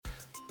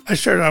I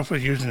started off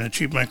with using a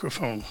cheap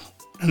microphone,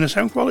 and the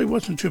sound quality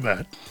wasn't too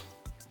bad.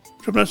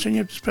 So I'm not saying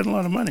you have to spend a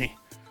lot of money.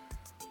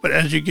 But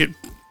as you get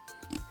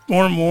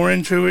more and more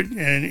into it,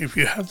 and if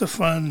you have the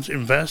funds,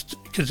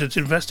 invest, because it's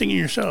investing in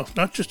yourself,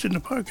 not just in the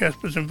podcast,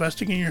 but it's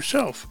investing in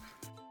yourself.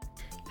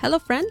 Hello,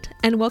 friend,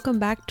 and welcome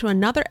back to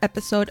another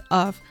episode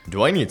of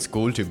Do I Need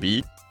School to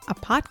Be? A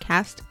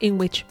podcast in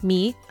which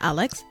me,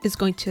 Alex, is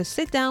going to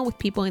sit down with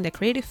people in the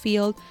creative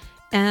field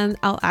and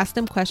I'll ask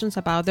them questions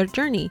about their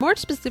journey, more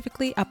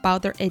specifically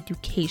about their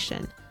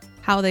education,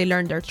 how they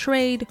learned their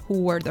trade,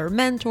 who were their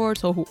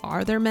mentors or who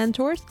are their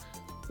mentors,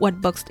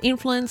 what books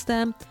influenced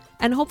them,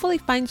 and hopefully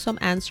find some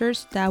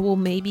answers that will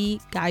maybe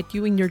guide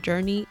you in your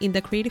journey in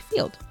the creative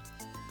field.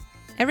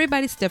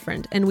 Everybody's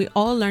different and we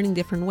all learn in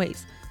different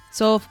ways.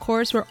 So of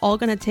course, we're all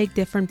going to take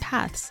different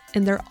paths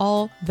and they're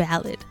all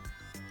valid.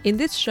 In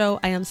this show,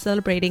 I am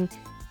celebrating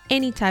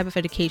any type of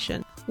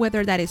education,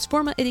 whether that is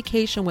formal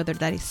education, whether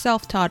that is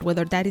self-taught,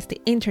 whether that is the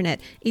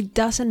internet, it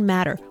doesn't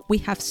matter. We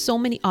have so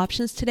many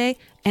options today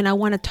and I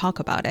want to talk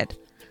about it.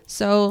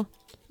 So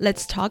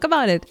let's talk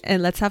about it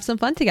and let's have some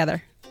fun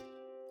together.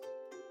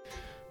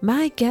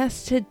 My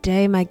guest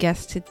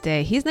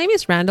today, his name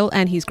is Randall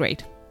and he's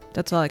great.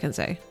 That's all I can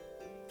say.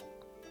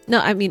 No,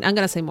 I'm going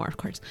to say more, of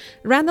course.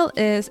 Randall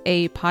is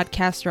a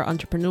podcaster,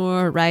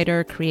 entrepreneur,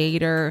 writer,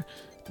 creator,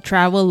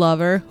 travel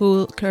lover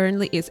who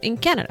currently is in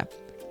Canada.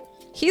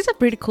 He's a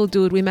pretty cool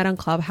dude. We met on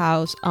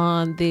Clubhouse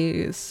on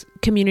this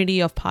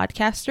community of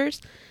podcasters.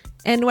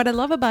 And what I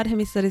love about him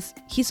is that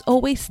he's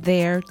always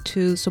there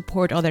to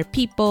support other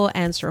people,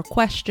 answer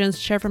questions,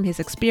 share from his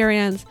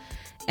experience.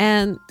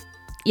 And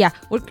yeah,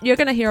 you're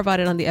going to hear about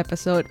it on the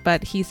episode,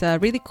 but he's a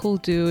really cool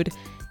dude.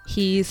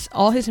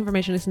 All his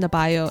information is in the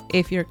bio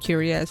if you're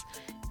curious.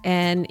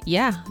 And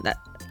yeah,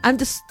 I'm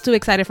just too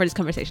excited for this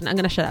conversation. I'm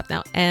going to shut up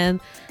now and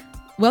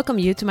welcome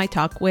you to my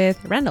talk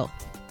with Randall.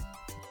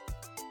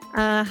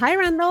 Hi,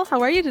 Randall.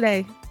 How are you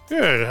today?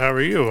 Good. How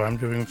are you? I'm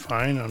doing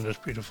fine on this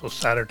beautiful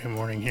Saturday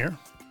morning here.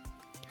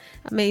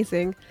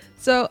 Amazing.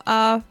 So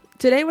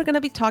today we're going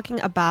to be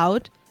talking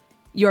about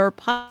your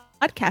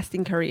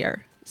podcasting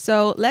career.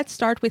 So let's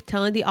start with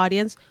telling the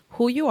audience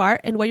who you are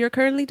and what you're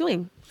currently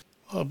doing.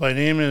 Well, my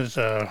name is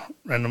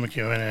Randall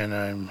McEwen,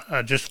 and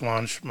I just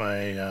launched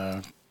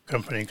my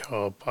company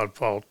called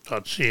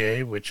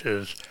podvault.ca, which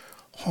is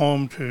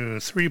home to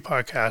 3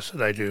 podcasts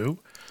that I do.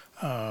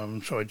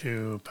 So I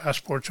do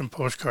Passports and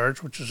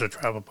Postcards, which is a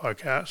travel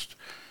podcast.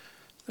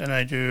 Then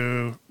I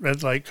do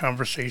Red Light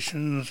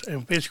Conversations,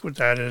 and basically what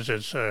that is,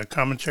 it's a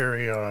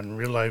commentary on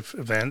real-life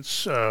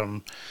events,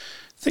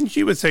 things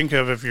you would think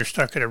of if you're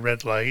stuck at a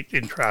red light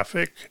in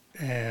traffic.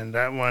 And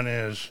that one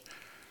is,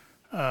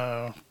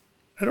 I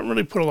don't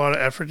really put a lot of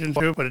effort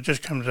into it, but it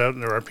just comes out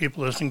and there are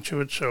people listening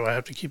to it, so I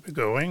have to keep it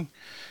going.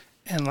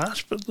 And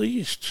last but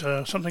least,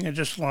 something I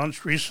just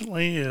launched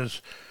recently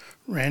is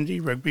Randy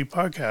Rugby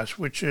Podcast,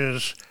 which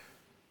is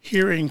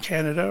here in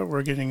Canada.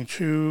 We're getting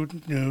 2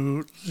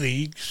 new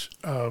leagues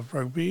of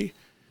rugby.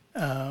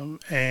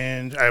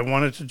 And I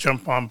wanted to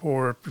jump on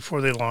board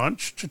before they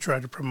launch to try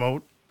to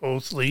promote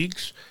both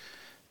leagues.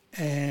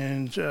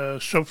 And so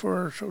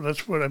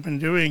that's what I've been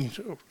doing.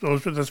 So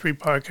those are the 3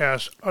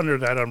 podcasts under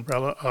that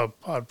umbrella of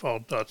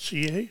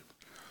podvault.ca.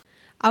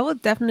 I will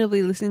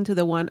definitely listen to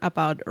the one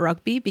about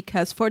rugby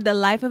because for the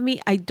life of me,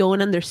 I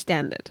don't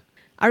understand it.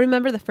 I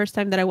remember the first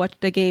time that I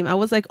watched the game, I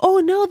was like, oh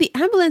no, the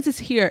ambulance is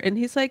here. And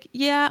he's like,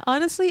 yeah,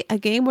 honestly, a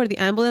game where the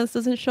ambulance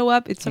doesn't show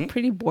up, it's a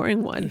pretty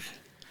boring one.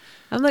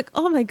 I'm like,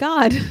 oh my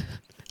God,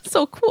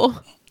 so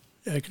cool.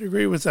 Yeah, I can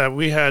agree with that.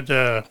 We have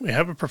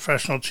a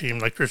professional team.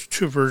 Like there's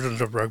 2 versions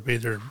of rugby.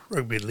 There's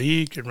rugby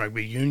league and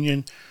rugby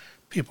union.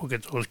 People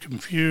get those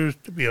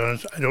confused. To be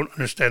honest, I don't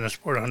understand the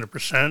sport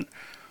 100%.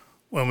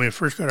 When we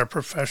first got our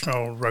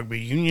professional rugby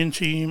union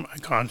team, I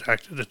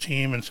contacted the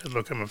team and said,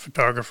 look, I'm a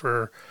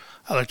photographer.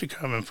 I like to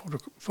come and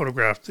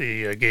photograph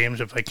the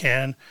games if I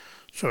can.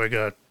 So I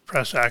got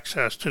press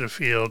access to the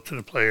field, to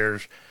the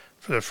players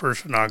for the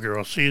first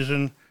inaugural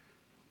season.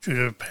 Due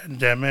to the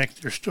pandemic,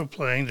 they're still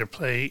playing. They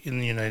play in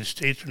the United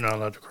States. They're not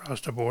allowed to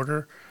cross the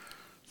border.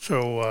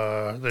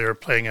 So they're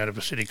playing out of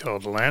a city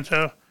called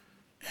Atlanta.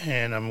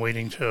 And I'm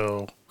waiting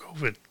till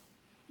COVID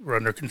we're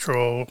under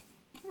control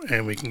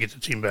and we can get the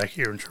team back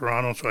here in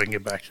Toronto so I can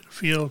get back to the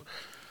field.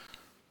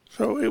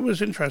 So it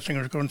was interesting. I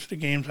was going to the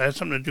games. I had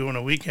something to do on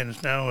the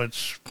weekends. Now I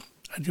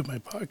do my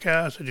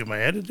podcast, I do my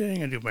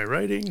editing, I do my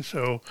writing.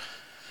 So,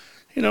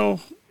 you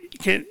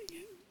can't,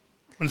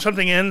 when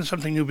something ends,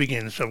 something new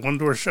begins. So one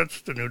door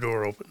shuts, the new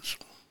door opens.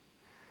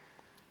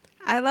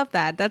 I love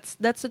that. That's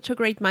such a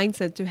great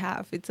mindset to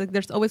have. It's like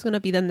there's always going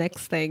to be the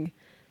next thing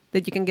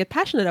that you can get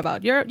passionate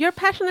about. You're a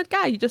passionate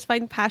guy. You just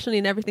find passion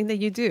in everything that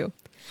you do.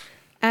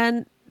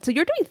 And so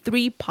you're doing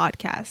 3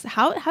 podcasts.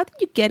 How did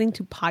you get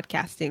into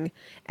podcasting?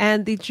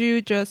 And did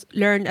you just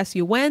learn as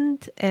you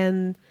went?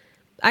 And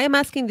I am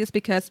asking this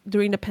because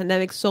during the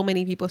pandemic, so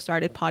many people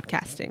started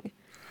podcasting.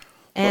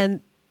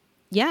 And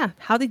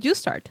how did you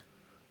start?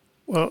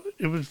 Well,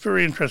 it was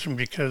very interesting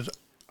because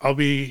I'll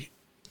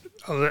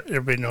let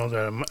everybody know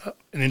that I'm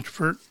an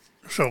introvert.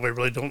 so I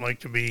really don't like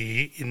to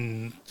be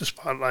in the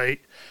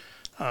spotlight.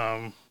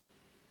 And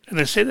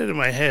I say that in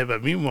my head,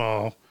 but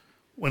meanwhile,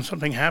 when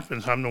something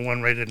happens, I'm the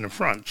one right in the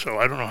front. So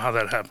I don't know how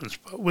that happens.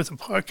 But with a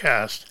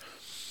podcast,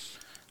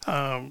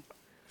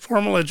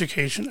 formal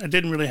education, I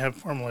didn't really have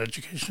formal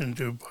education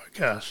to do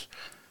podcasts.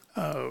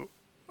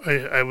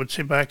 I would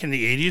say back in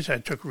the 80s, I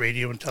took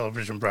radio and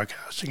television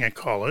broadcasting at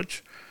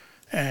college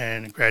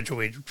and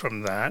graduated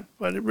from that.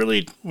 But it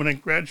really, when I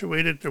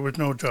graduated, there was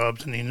no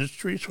jobs in the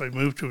industry, so I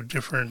moved to a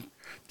different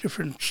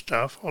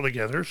stuff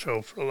altogether.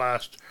 So for the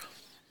last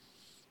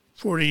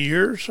 40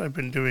 years, I've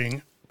been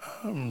doing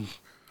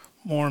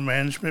more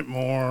management,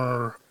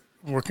 more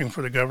working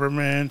for the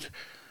government,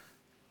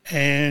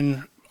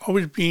 and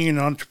always being an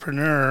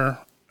entrepreneur.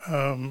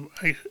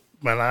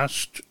 My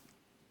last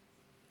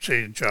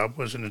job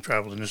was in the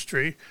travel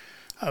industry.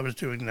 I was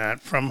doing that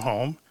from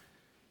home.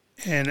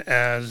 And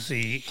as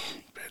the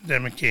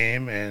pandemic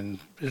came and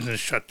business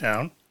shut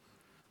down,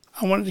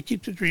 I wanted to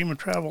keep the dream of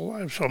travel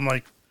alive. So I'm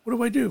like, what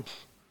do I do?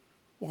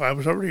 Well, I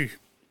was already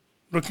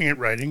looking at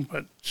writing,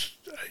 but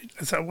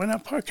I thought, why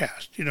not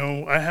podcast?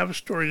 I have a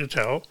story to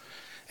tell.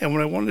 And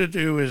what I wanted to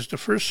do is the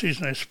first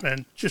season I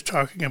spent just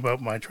talking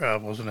about my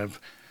travels. And I've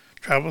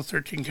traveled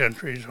 13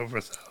 countries, over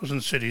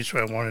 1,000 cities, so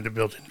I wanted to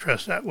build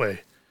interest that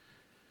way.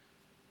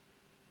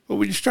 But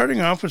when you're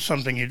starting off with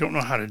something, you don't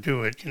know how to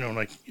do it.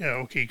 You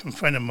can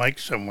find a mic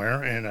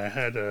somewhere, and I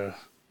had a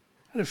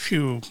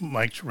few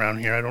mics around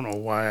here. I don't know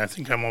why. I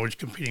think I'm always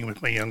competing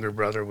with my younger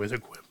brother with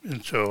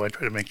equipment, so I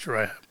try to make sure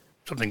I have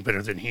something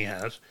better than he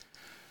has.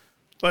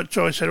 But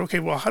so I said, okay,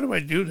 well, how do I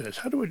do this?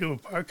 How do I do a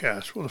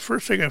podcast? Well, the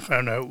first thing I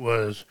found out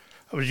was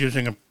I was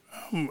using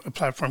a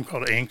platform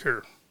called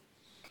Anchor,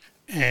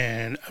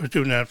 and I was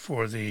doing that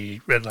for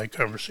the Red Light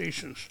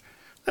Conversations.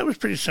 That was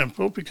pretty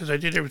simple because I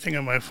did everything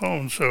on my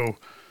phone, so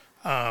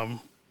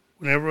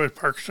whenever I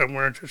park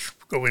somewhere,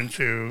 just go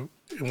into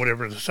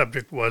whatever the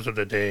subject was of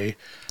the day,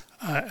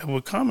 I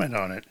would comment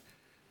on it.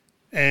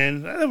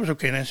 And that was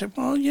okay. And I said,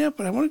 well, yeah,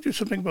 but I want to do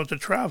something about the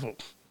travel.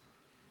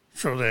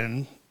 So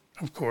then,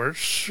 of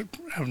course,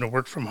 having to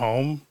work from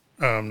home,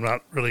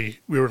 not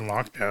really, we were in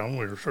lockdown.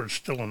 We were sort of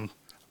still in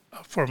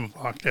a form of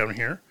lockdown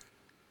here.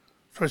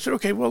 So I said,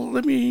 okay,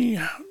 well,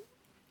 you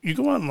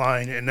go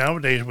online, and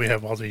nowadays we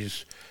have all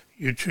these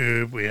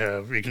YouTube,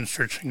 you can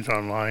search things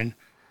online.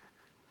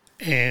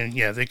 And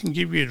yeah, they can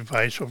give you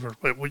advice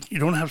but when you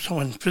don't have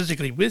someone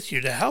physically with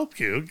you to help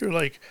you, you're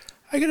like,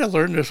 I got to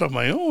learn this on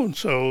my own.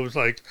 So it was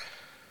like,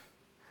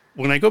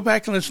 when I go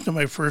back and listen to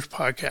my first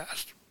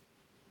podcast,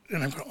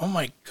 and I'm going, oh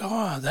my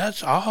God,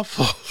 that's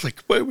awful.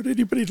 Like, why would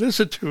anybody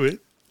listen to it?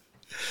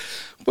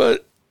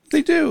 But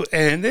they do.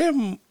 And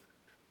then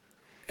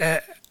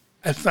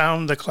I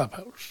found the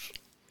Clubhouse.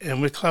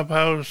 And with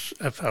Clubhouse,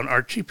 I found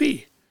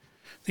RTP.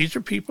 These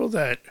are people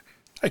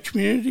a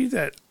community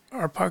that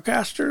are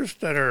podcasters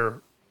that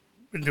are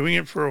been doing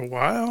it for a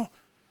while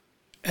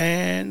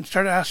and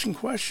started asking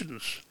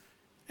questions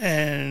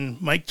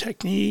and mic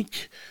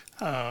technique,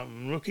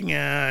 looking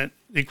at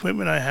the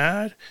equipment I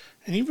had.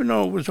 And even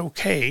though it was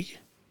okay,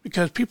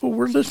 because people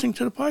were listening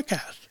to the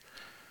podcast,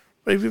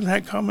 but I've even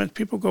had comments,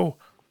 people go,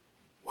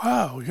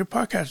 wow, your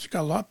podcast has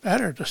got a lot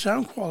better. The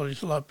sound quality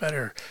is a lot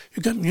better.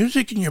 You've got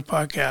music in your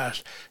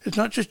podcast. It's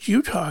not just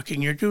you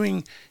talking. You're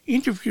doing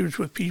interviews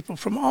with people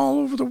from all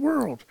over the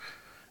world.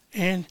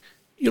 And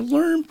you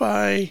learn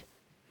by,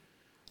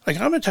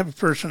 I'm the type of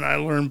person I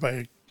learn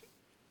by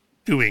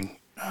doing.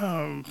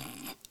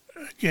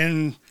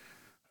 Again,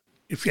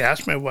 if you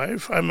ask my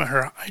wife, I'm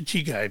her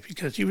IT guy,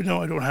 because even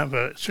though I don't have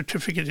a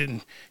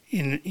certificate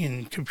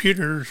in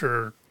computers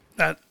or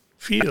that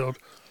field,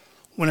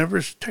 whenever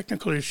it's a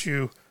technical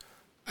issue,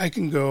 I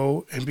can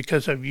go, and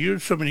because I've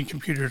used so many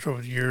computers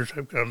over the years,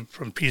 I've gone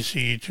from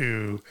PC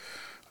to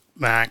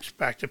Macs,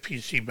 back to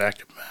PC, back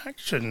to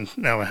Macs, and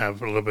now I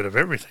have a little bit of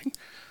everything.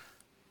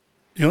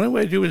 The only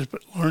way I do is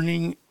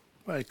learning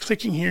by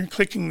clicking here,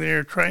 clicking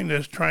there, trying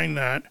this, trying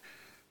that,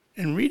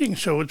 and reading.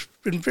 So it's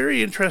been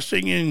very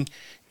interesting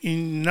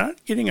in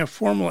not getting a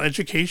formal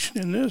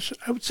education in this.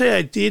 I would say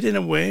I did in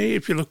a way,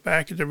 if you look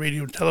back at the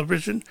radio and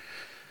television,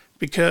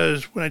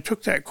 because when I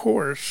took that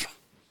course,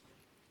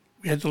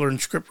 we had to learn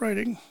script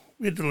writing,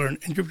 we had to learn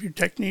interview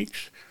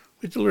techniques,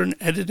 we had to learn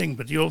editing,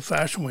 but the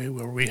old-fashioned way,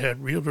 where we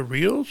had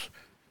reel-to-reels,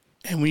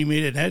 and we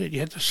made an edit. You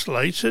had to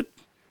slice it,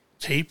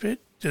 tape it.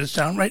 Did it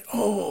sound right?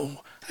 Oh,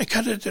 I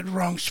cut it at the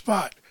wrong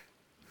spot.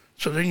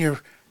 So then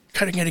you're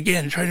cutting it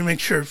again, trying to make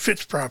sure it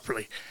fits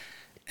properly.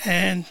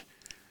 And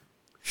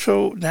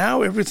so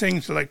now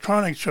everything's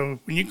electronic. So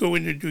when you go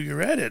in to do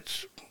your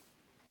edits,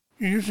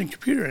 you're using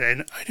computer.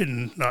 And I did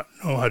not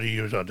know how to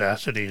use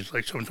Audacity. It's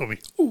like someone told me,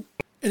 oh,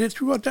 edit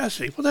through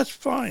Audacity. Well, that's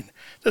fine.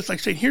 That's like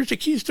saying, here's the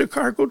keys to a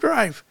car, go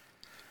drive.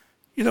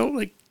 You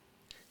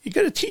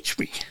got to teach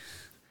me.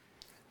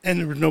 And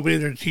there was nobody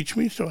there to teach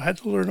me, so I had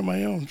to learn on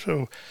my own.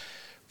 So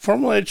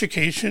formal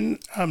education,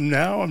 I'm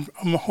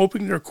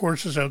hoping there are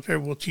courses out there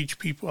will teach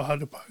people how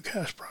to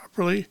podcast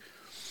properly.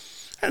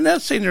 I'm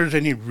not saying there's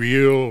any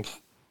real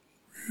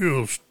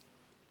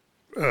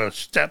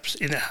steps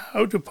in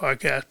how to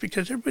podcast,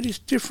 because everybody's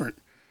different.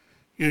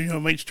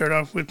 You might start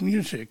off with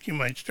music. You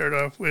might start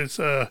off with,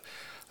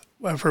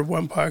 I've heard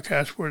one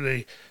podcast where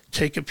they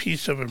take a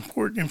piece of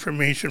important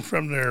information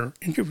from their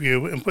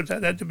interview and put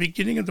that at the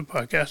beginning of the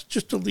podcast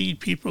just to lead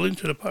people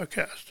into the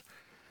podcast.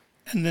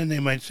 And then they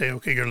might say,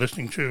 okay, you're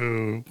listening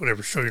to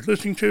whatever show you're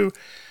listening to,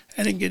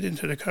 and then get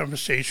into the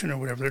conversation or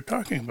whatever they're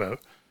talking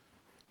about.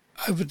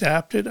 I've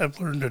adapted. I've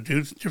learned to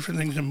do different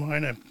things in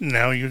mine. I'm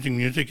now using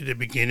music at the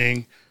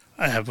beginning.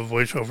 I have a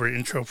voiceover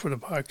intro for the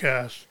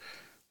podcast.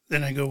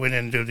 Then I go in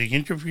and do the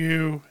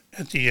interview.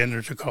 At the end,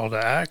 there's a call to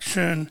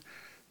action.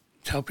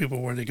 Tell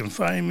people where they can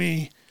find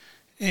me.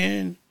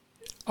 And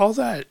all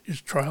that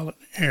is trial and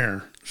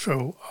error.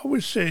 So I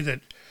always say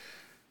that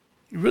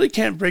you really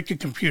can't break a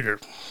computer.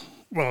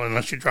 Well,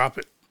 unless you drop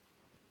it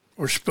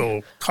or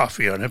spill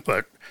coffee on it.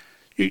 But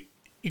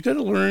you got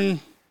to learn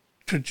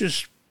to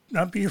just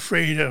not be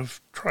afraid of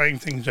trying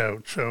things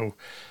out. So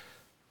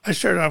I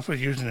started off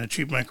with using a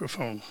cheap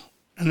microphone.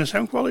 And the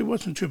sound quality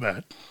wasn't too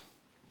bad.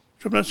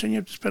 So I'm not saying you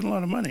have to spend a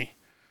lot of money.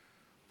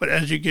 But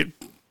as you get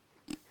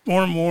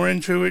more and more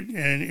into it,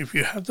 and if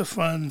you have the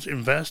funds,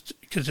 invest,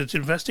 because it's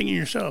investing in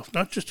yourself,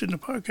 not just in the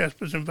podcast,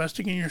 but it's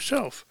investing in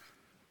yourself.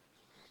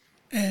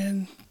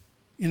 And,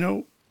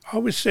 I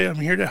always say I'm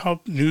here to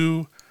help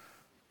new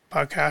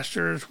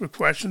podcasters with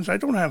questions. I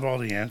don't have all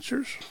the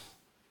answers,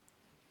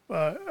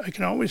 but I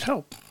can always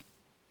help.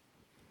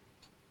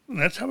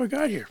 And that's how I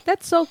got here.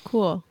 That's so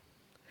cool.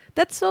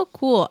 That's so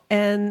cool.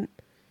 And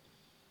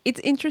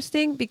it's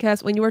interesting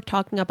because when you were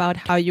talking about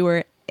how you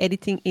were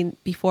editing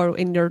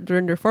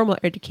during your formal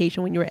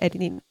education, when you were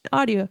editing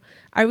audio,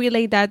 I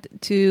relate that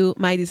to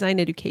my design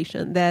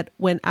education, that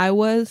when I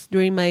was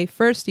doing my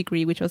first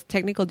degree, which was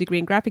technical degree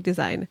in graphic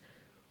design,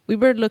 we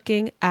were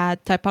looking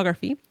at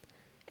typography,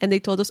 and they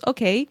told us,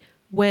 okay,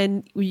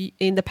 in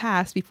the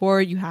past,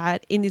 before you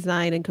had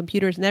InDesign and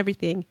computers and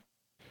everything,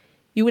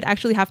 you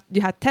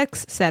had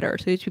text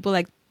setters. So people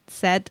like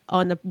set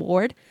on a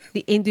board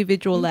the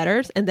individual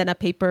letters and then a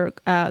paper,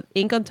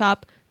 ink on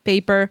top,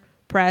 paper,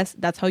 press.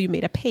 That's how you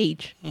made a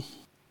page.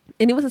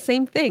 And it was the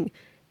same thing.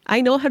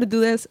 I know how to do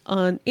this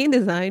on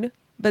InDesign,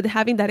 but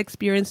having that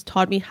experience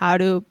taught me how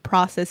to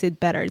process it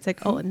better. It's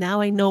like, oh,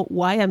 now I know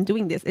why I'm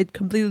doing this. It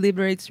completely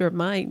liberates your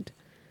mind.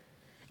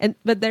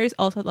 But there is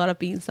also a lot of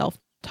being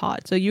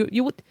self-taught. So you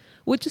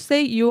would you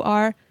say you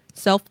are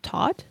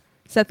self-taught?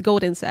 Seth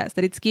Godin says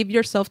that it's give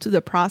yourself to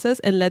the process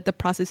and let the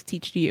process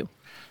teach you.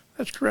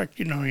 That's correct.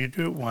 You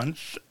do it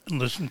once and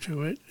listen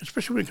to it,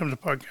 especially when it comes to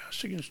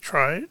podcasting. Just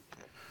try it,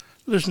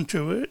 listen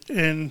to it,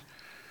 and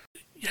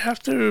you have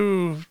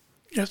to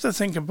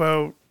think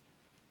about,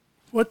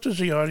 what does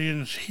the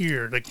audience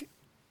hear? Like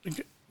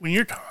when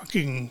you're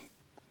talking,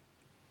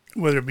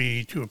 whether it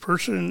be to a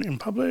person in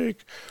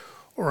public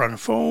or on a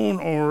phone,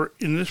 or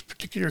in this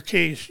particular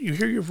case, you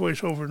hear your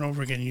voice over and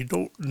over again. You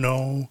don't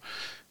know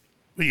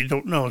what you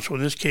don't know. So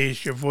in this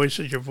case, your voice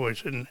is your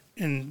voice. And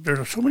there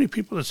are so many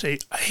people that say,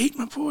 I hate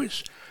my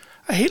voice.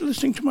 I hate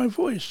listening to my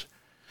voice.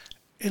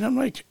 And I'm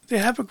like, they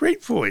have a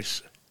great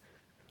voice.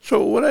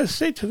 So what I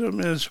say to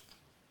them is,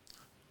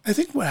 I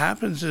think what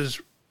happens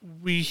is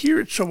we hear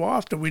it so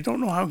often, we don't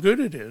know how good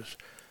it is.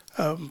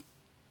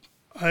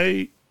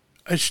 I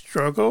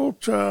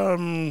struggled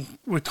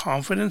with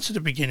confidence at the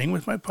beginning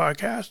with my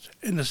podcast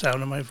and the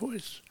sound of my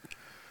voice.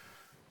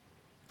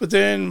 But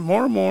then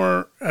more and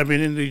more, I've been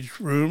in these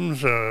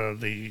rooms,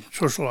 the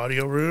social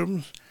audio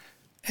rooms,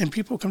 and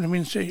people come to me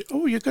and say,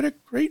 oh, you got a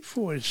great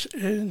voice.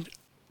 And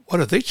what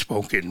have they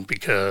spoken?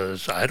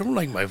 Because I don't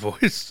like my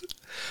voice.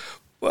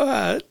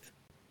 But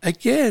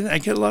again, I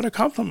get a lot of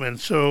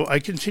compliments, so I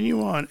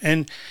continue on.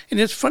 And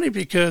it's funny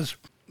because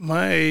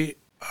my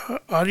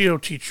audio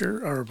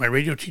teacher, or my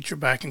radio teacher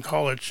back in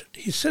college,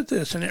 he said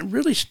this, and it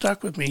really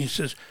stuck with me. He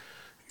says,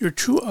 you're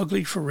too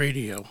ugly for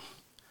radio.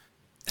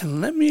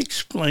 And let me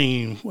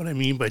explain what I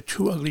mean by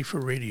too ugly for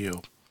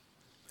radio.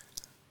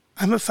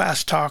 I'm a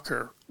fast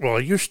talker. Well, I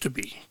used to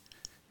be.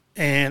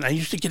 And I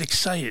used to get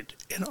excited,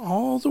 and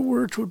all the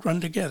words would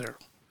run together.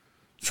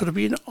 So to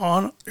be an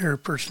on-air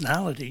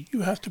personality,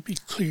 you have to be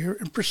clear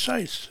and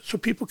precise so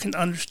people can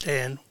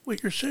understand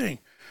what you're saying.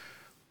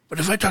 But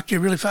if I talk to you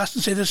really fast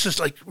and say this is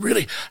like,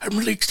 really, I'm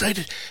really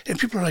excited, and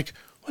people are like,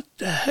 what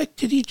the heck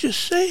did he just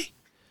say?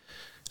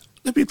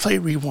 Let me play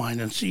rewind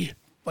and see.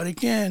 But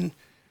again,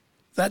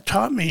 that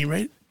taught me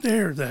right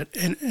there that,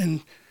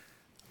 and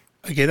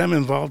again, I'm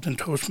involved in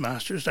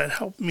Toastmasters. That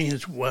helped me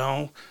as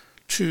well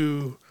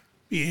to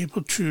be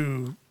able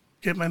to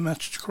get my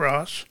message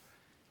across.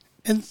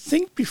 And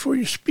think before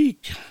you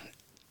speak,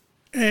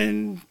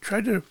 and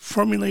try to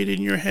formulate it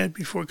in your head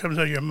before it comes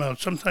out of your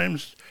mouth.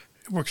 Sometimes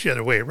it works the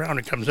other way around.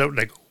 It comes out and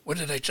I go, what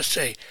did I just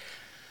say?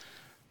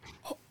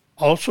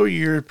 Also,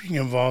 you're being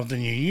involved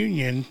in your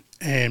union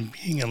and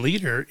being a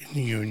leader in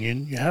the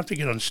union, you have to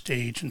get on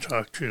stage and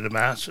talk to the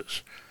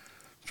masses.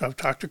 So I've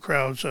talked to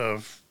crowds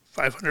of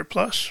 500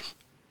 plus,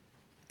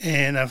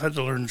 and I've had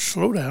to learn to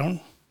slow down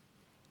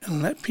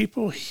and let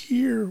people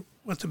hear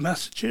what the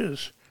message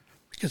is.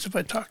 Because if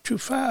I talk too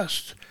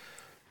fast,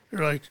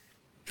 you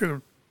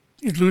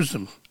lose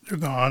them. They're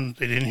gone.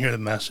 They didn't hear the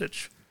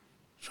message.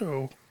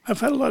 So I've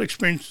had a lot of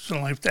experiences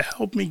in life to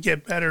help me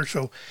get better.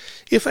 So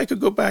if I could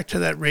go back to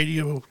that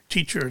radio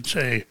teacher and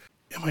say,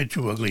 am I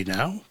too ugly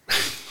now?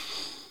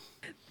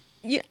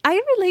 Yeah,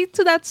 I relate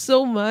to that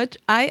so much.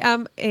 I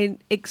am an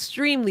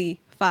extremely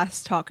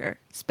fast talker,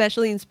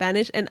 especially in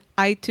Spanish, and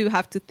I too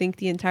have to think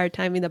the entire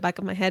time in the back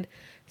of my head,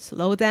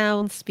 slow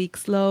down, speak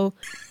slow.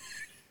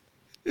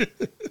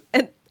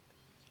 And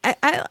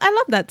I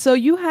love that. So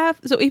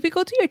if you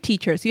go to your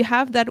teachers, you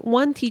have that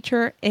one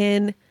teacher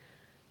in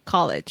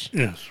college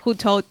Yes. who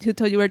told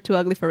you were too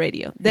ugly for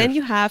radio. Then Yes.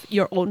 you have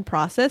your own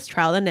process,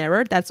 trial and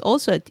error. That's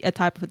also a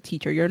type of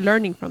teacher. You're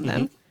learning from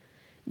them.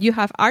 You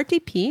have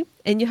RTP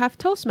and you have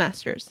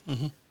Toastmasters.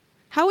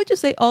 How would you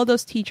say all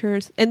those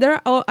teachers, and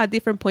they're all at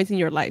different points in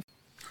your life,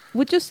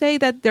 would you say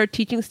that their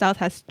teaching style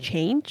has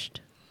changed,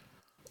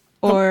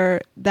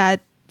 or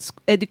that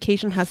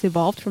education has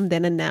evolved from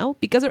then and now?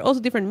 Because they're also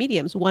different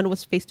mediums. One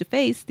was face to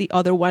face, the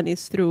other one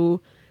is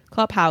through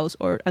Clubhouse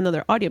or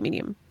another audio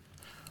medium.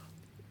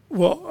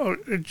 Well,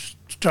 it's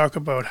to talk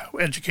about how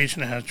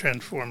education has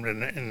transformed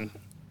in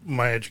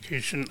my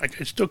education.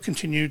 Like, I still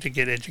continue to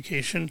get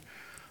education.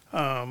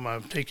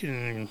 I've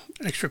taken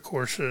extra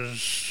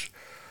courses,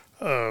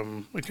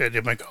 like I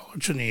did my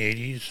college in the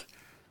 80s.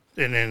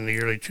 Then in the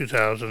early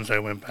 2000s, I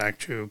went back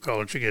to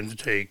college again to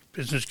take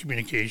business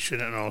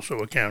communication and also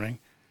accounting.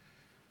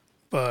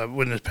 But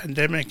when the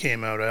pandemic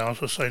came out, I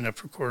also signed up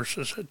for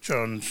courses at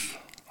Johns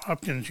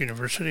Hopkins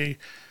University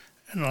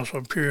and also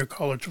Imperial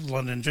College of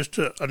London just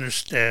to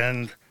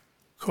understand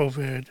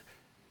COVID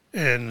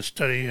and the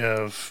study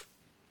of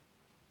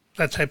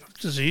that type of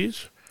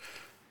disease.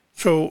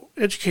 So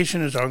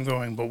education is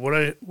ongoing, but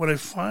what I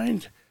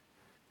find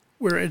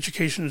where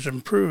education has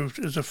improved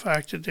is the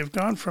fact that they've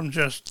gone from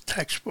just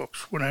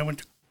textbooks. When I went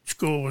to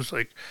school, it was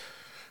like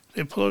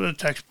they pulled out a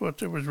textbook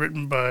that was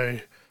written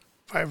by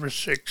 5 or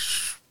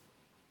 6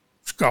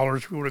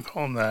 scholars, we want to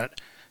call them that,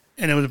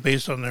 and it was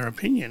based on their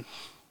opinion.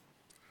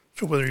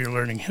 So whether you're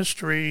learning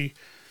history,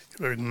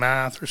 you're learning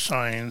math or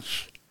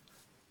science,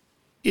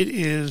 it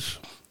is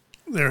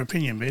their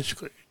opinion,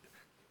 basically.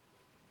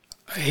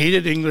 I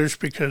hated English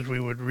because we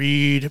would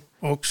read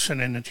books and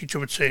then the teacher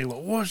would say,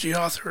 well, what was the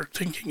author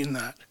thinking in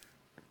that?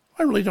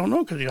 I really don't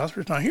know because the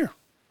author's not here.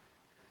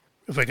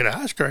 If I could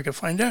ask her, I could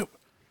find out.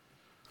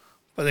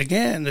 But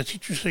again, the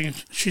teacher's saying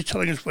she's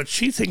telling us what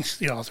she thinks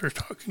the author is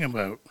talking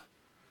about.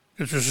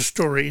 Because there's a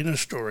story in a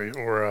story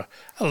or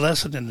a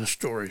lesson in the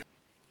story.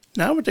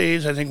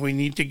 Nowadays, I think we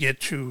need to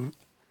get to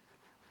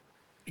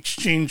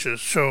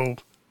exchanges. So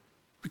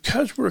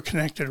because we're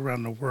connected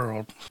around the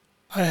world,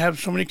 I have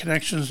so many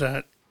connections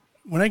that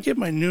when I get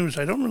my news,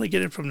 I don't really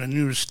get it from the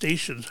news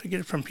stations. I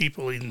get it from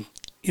people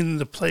in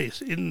the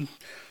place,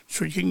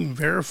 so you can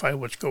verify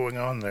what's going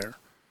on there.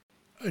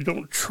 I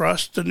don't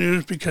trust the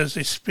news because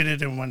they spin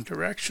it in one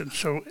direction.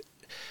 So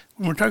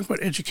when we're talking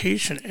about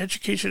education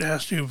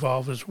has to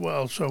evolve as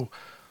well. So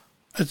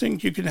I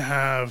think you can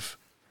have,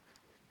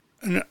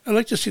 and I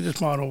like to see this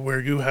model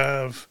where you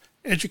have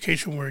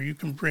education where you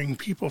can bring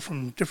people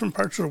from different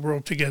parts of the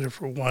world together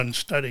for one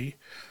study,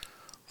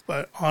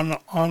 but on an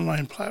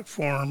online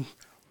platform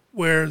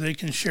where they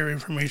can share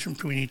information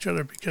between each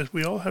other because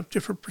we all have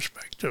different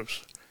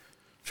perspectives.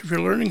 So if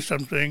you're learning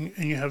something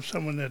and you have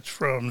someone that's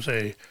from,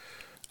 say,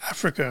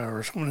 Africa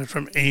or someone that's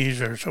from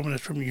Asia or someone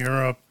that's from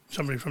Europe,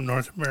 somebody from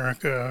North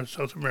America,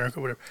 South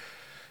America, whatever,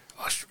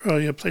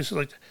 Australia, places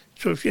like that.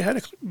 So if you had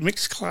a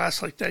mixed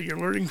class like that, you're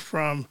learning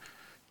from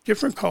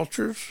different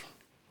cultures,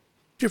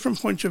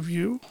 different points of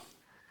view.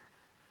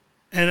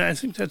 And I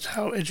think that's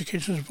how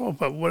education has evolved.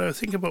 But what I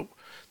think about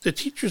the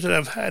teachers that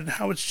I've had and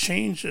how it's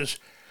changed is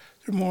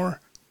they're more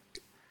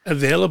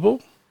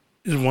available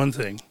is one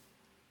thing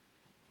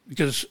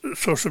because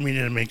social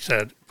media makes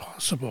that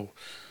possible.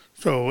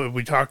 So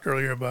we talked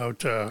earlier about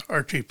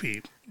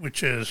RTP,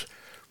 which is,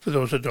 for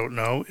those that don't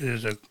know,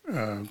 is a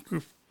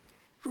group,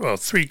 well,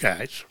 three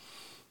guys,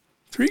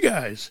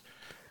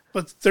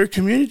 but their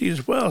community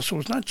as well. So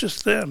it's not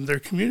just them, their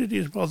community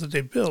as well that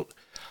they built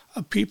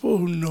of people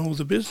who know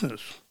the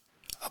business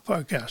of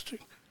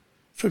podcasting.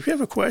 So if you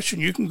have a question,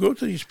 you can go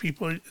to these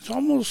people. It's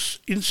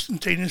almost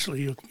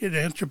instantaneously you can get an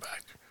answer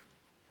back.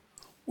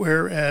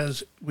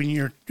 Whereas when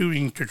you're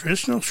doing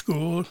traditional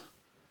school,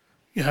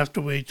 you have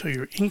to wait till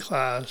you're in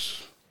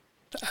class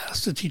to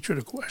ask the teacher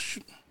the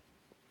question.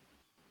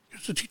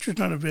 Because the teacher's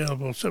not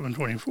available at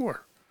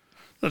 7:24.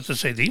 Not to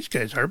say these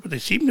guys are, but they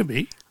seem to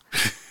be.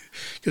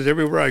 Because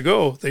everywhere I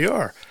go, they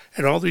are.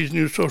 And all these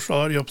new social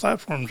audio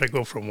platforms, I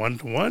go from one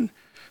to one.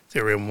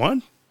 They're in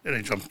one, then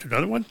I jump to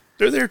another one.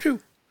 They're there too.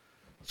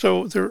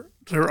 So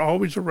they're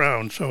always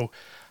around. So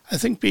I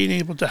think being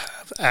able to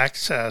have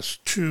access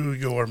to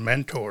your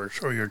mentors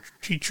or your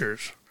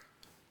teachers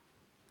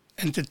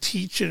and to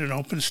teach in an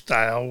open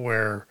style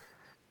where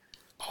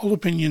all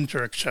opinions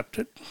are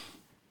accepted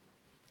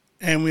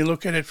and we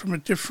look at it from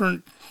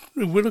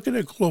we look at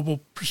a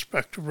global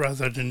perspective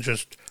rather than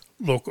just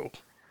local.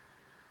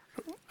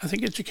 So I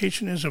think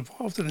education has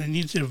evolved and it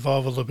needs to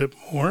evolve a little bit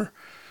more.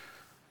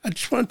 I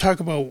just want to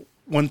talk about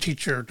one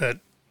teacher that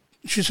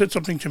she said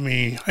something to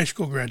me, high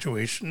school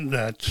graduation,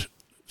 that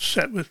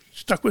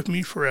stuck with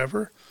me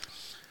forever.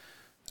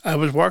 I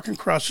was walking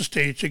across the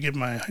stage to get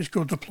my high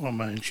school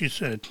diploma, and she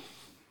said,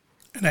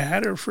 and I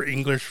had her for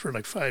English for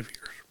like 5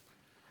 years.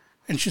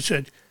 And she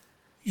said,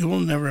 "You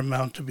will never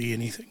amount to be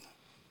anything."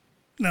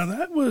 Now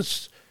that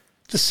was,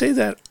 to say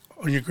that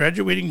on your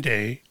graduating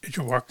day, as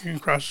you're walking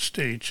across the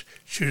stage,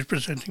 she was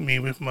presenting me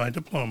with my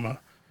diploma.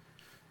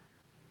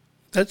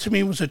 That to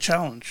me was a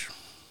challenge.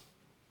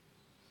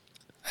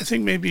 I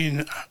think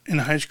maybe in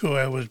high school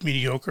I was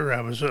mediocre.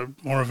 I was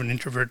more of an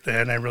introvert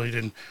then. I really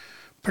didn't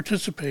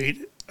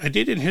participate. I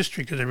did in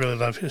history because I really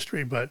love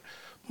history, but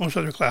most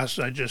other classes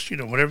I just,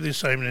 whatever the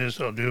assignment is,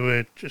 I'll do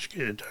it, just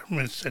get it done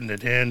with, send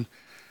it in.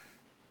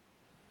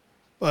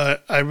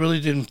 But I really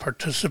didn't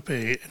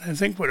participate. And I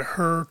think what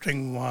her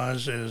thing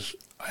is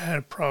I had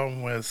a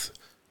problem with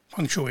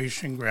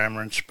punctuation,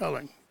 grammar, and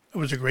spelling. I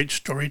was a great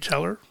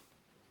storyteller,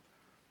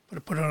 but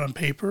to put it on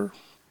paper,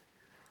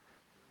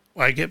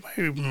 well, I get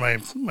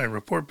my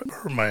report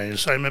or my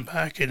assignment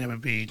back, and it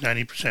would be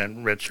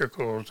 90% red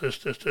circles,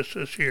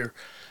 this here.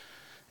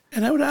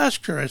 And I would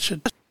ask her, I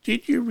said,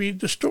 "Did you read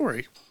the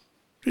story?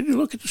 Did you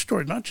look at the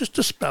story? Not just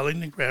the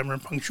spelling, the grammar,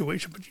 and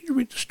punctuation, but did you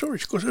read the story?"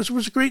 She goes, "It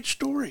was a great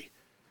story.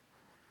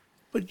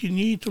 But you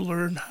need to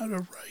learn how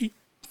to write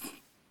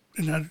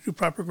and how to do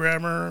proper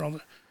grammar and all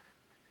that."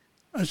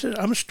 I said,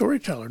 "I'm a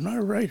storyteller, not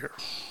a writer."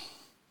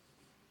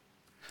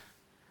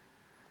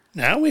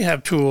 Now we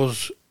have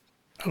tools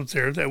out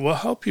there that will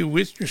help you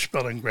with your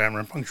spelling, grammar,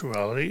 and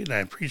punctuality, and I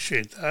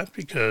appreciate that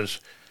because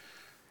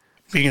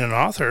being an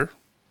author,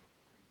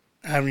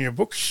 having your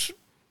books,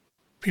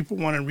 people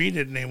want to read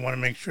it and they want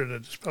to make sure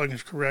that the spelling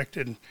is correct,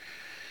 and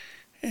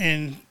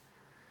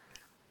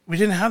we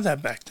didn't have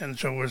that back then.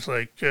 So it was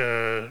like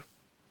I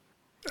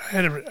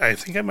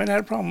think I might have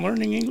had a problem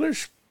learning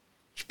English.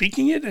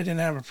 Speaking it, I didn't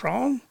have a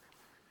problem.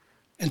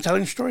 And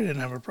telling a story, I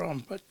didn't have a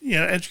problem. But,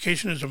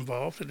 education is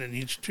involved, and it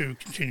needs to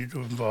continue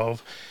to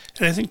evolve.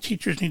 And I think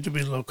teachers need to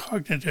be a little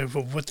cognitive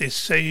of what they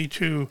say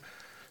to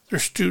their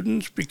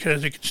students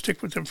because it can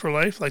stick with them for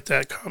life, like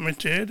that comment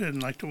did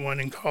and like the one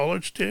in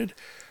college did.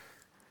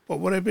 But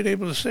what I've been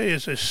able to say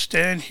is I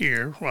stand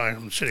here, well,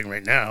 I'm sitting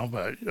right now,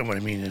 but what I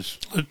mean is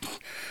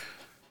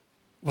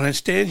when I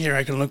stand here,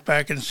 I can look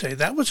back and say,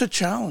 that was a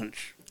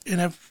challenge.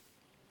 And I've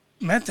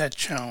met that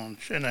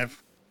challenge, and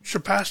I've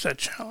surpassed that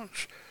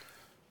challenge.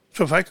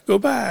 So if I could go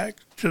back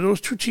to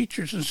those two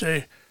teachers and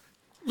say,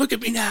 look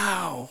at me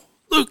now,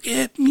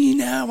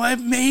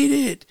 I've made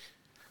it.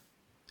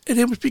 And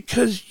it was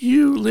because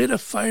you lit a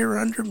fire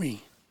under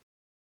me.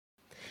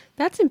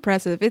 That's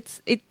impressive.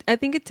 I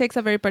think it takes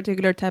a very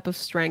particular type of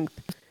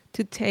strength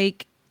to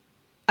take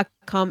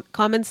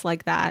comments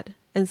like that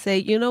and say,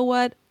 you know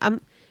what,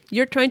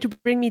 you're trying to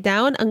bring me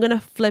down. I'm going to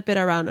flip it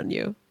around on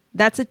you.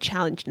 That's a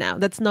challenge now.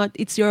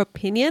 It's your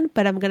opinion,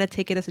 but I'm going to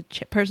take it as a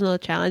personal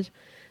challenge.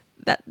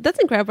 That's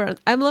incredible.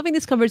 I'm loving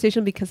this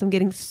conversation because I'm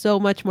getting so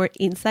much more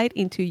insight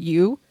into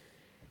you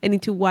and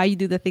into why you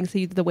do the things that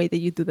you do the way that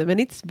you do them.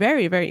 And it's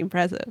very, very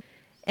impressive.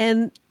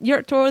 And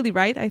you're totally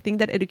right. I think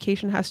that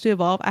education has to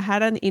evolve. I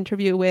had an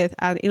interview with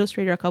an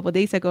illustrator a couple of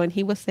days ago, and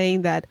he was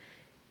saying that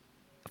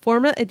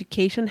formal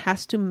education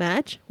has to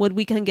match what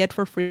we can get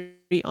for free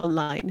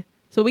online.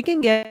 So we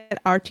can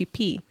get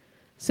RTP.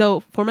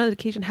 So formal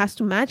education has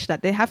to match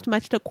that. They have to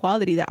match the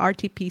quality that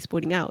RTP is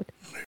putting out.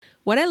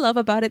 What I love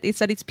about it is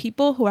that it's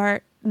people who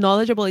are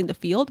knowledgeable in the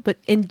field, but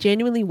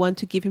genuinely want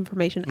to give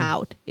information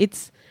out.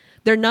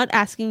 They're not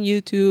asking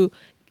you to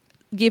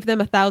give them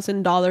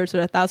 $1,000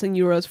 or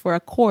 €1,000 for a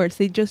course.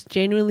 They just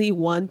genuinely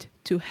want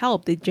to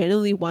help. They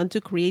genuinely want to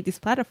create this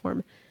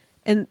platform.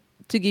 And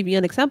to give you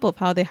an example of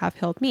how they have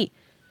helped me,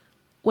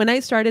 when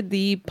I started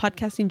the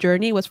podcasting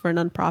journey, it was for a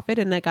nonprofit,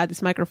 and I got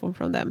this microphone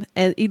from them.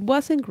 And it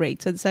wasn't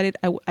great. So I decided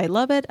I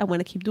love it. I want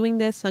to keep doing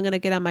this. So I'm going to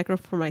get a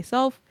microphone for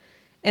myself.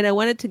 And I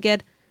wanted to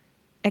get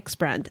X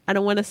brand. I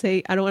don't want to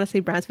say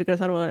brands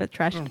because I don't want to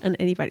trash on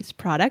anybody's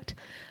product.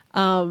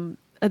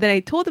 And then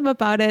I told them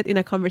about it in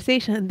a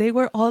conversation, and they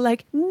were all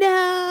like,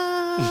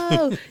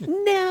 no,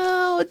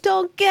 no,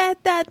 don't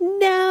get that.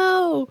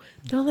 No.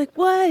 And I'm like,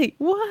 why?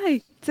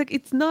 It's like,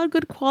 it's not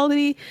good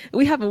quality.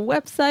 We have a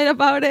website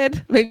about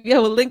it. Maybe I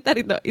will link that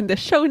in the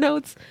show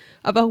notes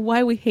about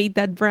why we hate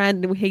that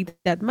brand and we hate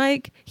that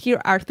mic.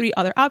 Here are 3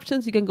 other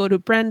options. You can go to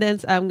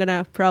Brandon's. I'm going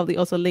to probably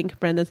also link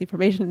Brandon's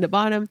information in the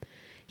bottom.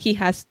 He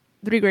has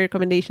 3 great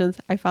recommendations.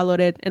 I followed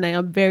it, and I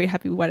am very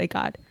happy with what I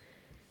got.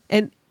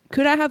 And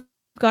could I have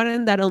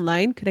gotten that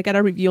online? Could I get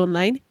a review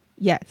online?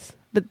 Yes.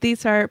 But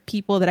these are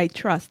people that I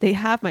trust. They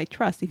have my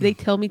trust. If they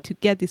tell me to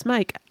get this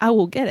mic, I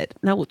will get it,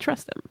 and I will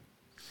trust them.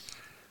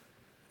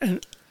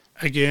 And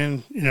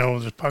again,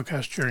 the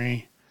podcast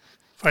journey,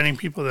 finding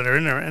people that are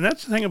in there. And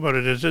that's the thing about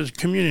it is it's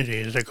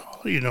community, as they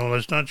call it.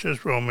 It's not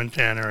just Roman,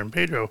 Tanner, and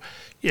Pedro.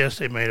 Yes,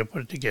 they might have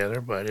put it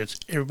together, but it's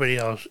everybody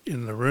else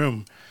in the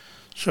room.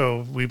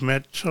 So we've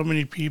met so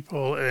many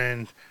people,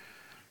 and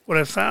what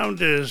I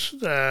found is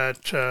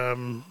that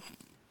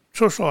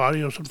social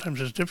audio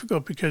sometimes is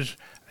difficult because,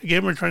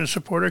 again, we're trying to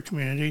support our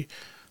community,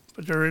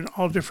 but they're in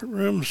all different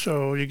rooms,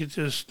 so you get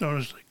this known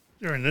as like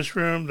they're in this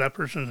room, that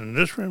person's in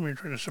this room, you're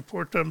trying to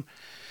support them.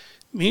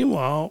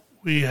 Meanwhile,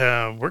 we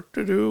have work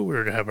to do, we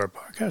have our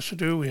podcast to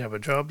do, we have a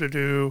job to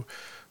do,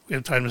 we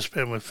have time to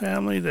spend with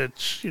family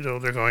that's,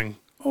 they're going,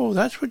 oh,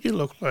 that's what you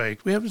look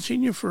like. We haven't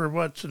seen you for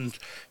what, since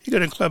you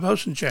got a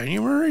Clubhouse in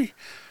January?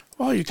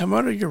 Well, you come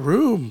out of your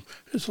room.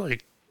 It's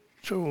like,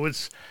 so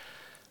it's,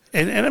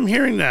 and I'm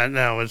hearing that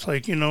now. It's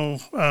like, now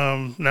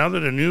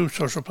that a new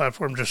social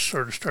platform just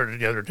sort of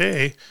started the other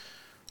day,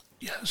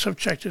 yes, I've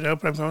checked it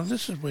out, but I'm going,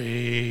 this is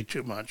way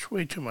too much.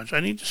 I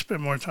need to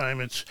spend more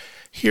time. It's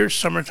here,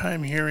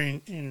 summertime here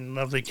in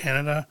lovely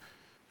Canada.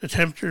 The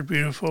temperature is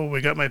beautiful. We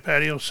got my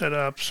patio set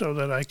up so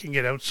that I can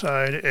get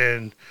outside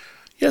and,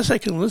 yes, I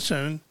can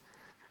listen,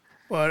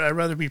 but I'd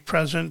rather be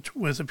present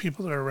with the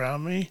people that are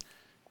around me.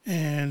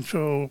 And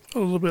so a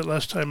little bit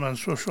less time on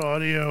social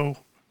audio.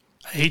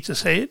 I hate to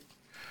say it,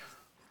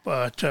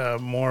 but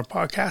more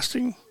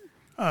podcasting.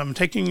 I'm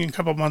taking a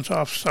couple months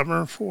off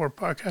summer for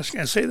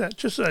podcasting. I say that,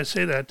 just as I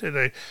say that, and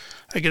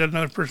I get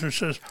another person who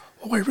says,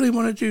 oh, I really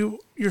want to do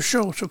your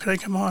show, so can I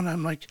come on?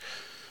 I'm like,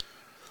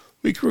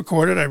 we can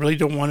record it. I really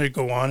don't want to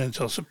go on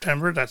until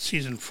September. That's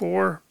season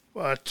 4.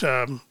 But,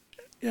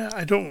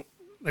 I don't,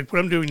 like what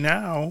I'm doing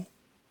now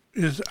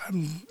is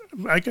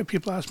I get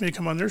people ask me to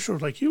come on their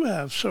shows like you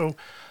have, so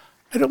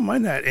I don't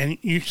mind that. And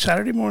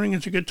Saturday morning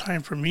is a good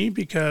time for me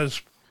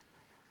because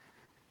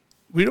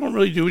we don't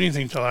really do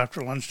anything till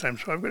after lunchtime,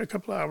 so I've got a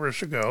couple of hours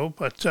to go.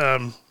 But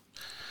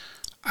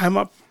I'm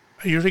up.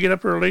 I usually get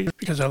up early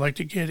because I like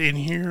to get in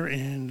here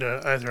and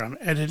either I'm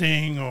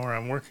editing or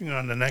I'm working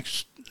on the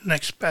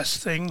next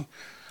best thing,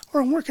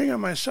 or I'm working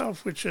on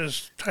myself, which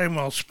is time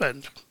well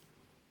spent.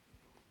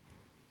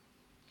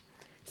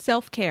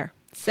 Self-care.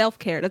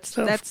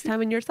 That's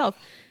time in yourself.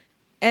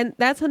 And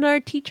that's another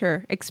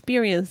teacher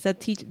experience that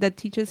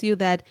teaches you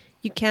that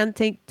you can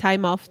take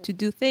time off to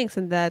do things,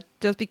 and that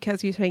just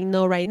because you're saying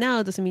no right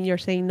now doesn't mean you're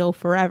saying no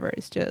forever.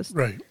 It's just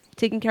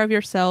taking care of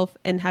yourself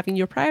and having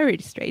your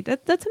priorities straight.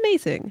 That's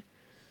amazing.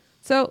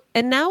 So,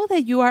 and now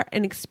that you are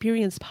an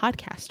experienced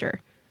podcaster,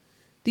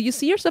 do you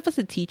see yourself as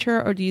a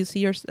teacher, or do you see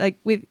yourself like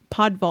with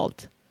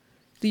PodVault?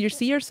 Do you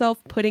see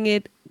yourself putting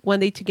it one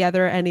day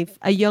together? And if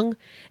a young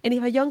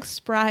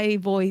spry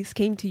voice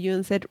came to you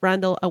and said,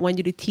 Randall, I want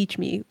you to teach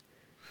me,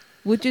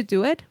 would you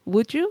do it?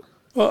 Would you?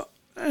 Well,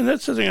 and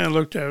that's the thing I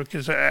looked at,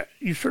 because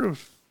you sort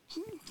of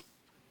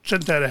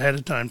sent that ahead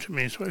of time to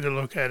me so I could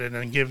look at it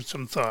and give it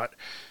some thought.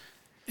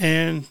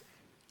 And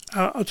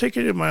I'll take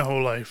it in my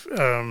whole life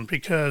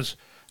because,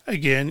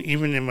 again,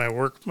 even in my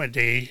work, my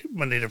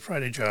Monday to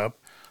Friday job,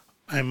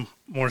 I'm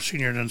more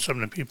senior than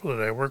some of the people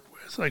that I work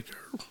with. Like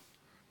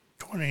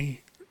they're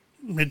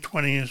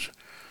mid-20s,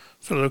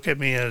 so they look at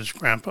me as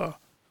grandpa.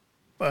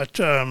 But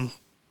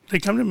they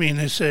come to me and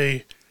they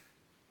say,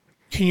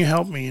 can you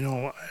help me?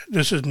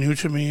 This is new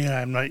to me.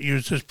 I've not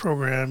used this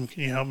program.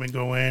 Can you help me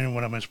go in?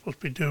 What am I supposed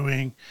to be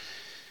doing?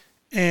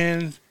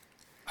 And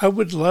I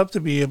would love to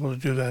be able to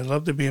do that. I'd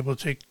love to be able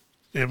to take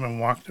them and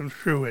walk them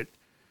through it.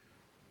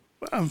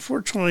 But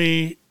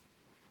unfortunately,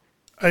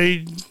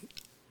 I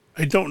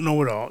don't know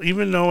it all.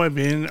 Even though I've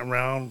been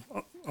around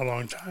a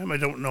long time, I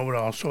don't know it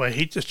all. So I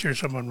hate to steer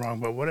someone wrong,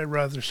 but what I'd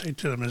rather say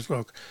to them is,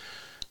 look,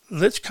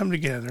 let's come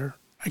together.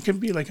 I can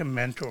be like a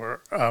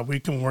mentor.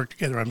 We can work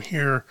together. I'm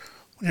here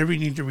whenever you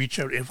need to reach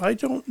out. If I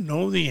don't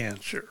know the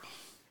answer,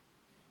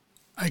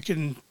 I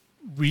can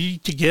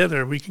read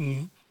together. We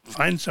can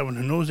find someone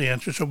who knows the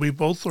answer, so we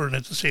both learn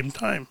at the same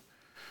time.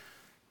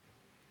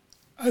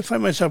 I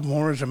find myself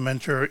more as a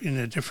mentor in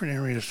a different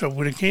area. So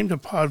when it came to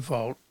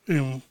PodVault,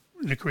 in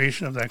the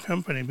creation of that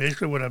company,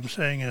 basically what I'm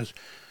saying is,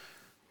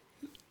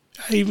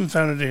 I even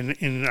found it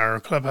in our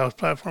Clubhouse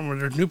platform where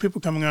there's new people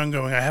coming on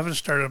going, I haven't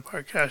started a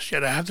podcast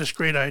yet. I have this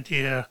great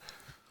idea.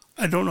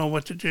 I don't know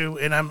what to do.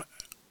 And I'm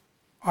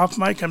off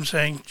mic, I'm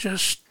saying,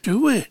 just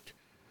do it.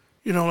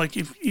 Like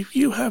if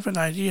you have an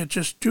idea,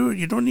 just do it.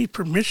 You don't need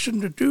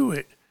permission to do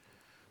it.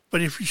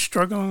 But if you're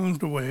struggling along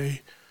the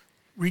way,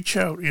 reach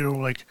out,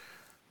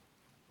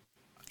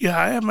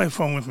 I have my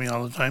phone with me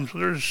all the time. So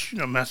there's,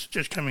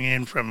 messages coming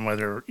in from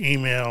whether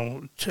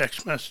email,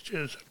 text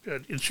messages, I've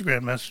got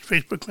Instagram messages,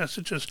 Facebook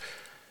messages.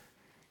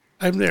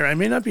 I'm there. I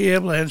may not be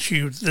able to answer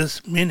you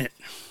this minute.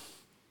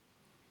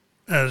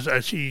 As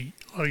I see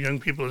a lot of young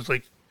people, it's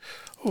like,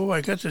 oh,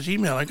 I got this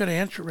email. I got to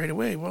answer it right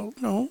away. Well,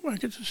 no, I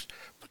could just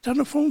put down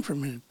the phone for a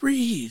minute,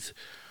 breathe.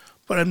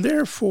 But I'm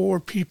there for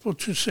people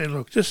to say,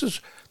 look, this is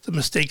the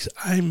mistakes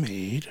I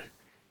made.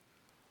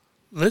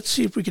 Let's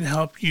see if we can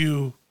help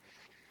you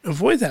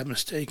avoid that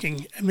mistake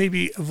and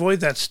maybe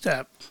avoid that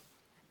step.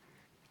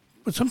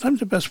 But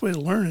sometimes the best way to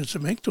learn is to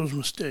make those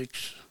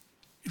mistakes.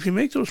 If you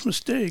make those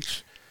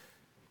mistakes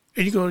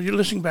and you're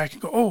listening back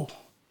and go, oh,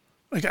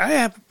 like I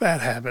have a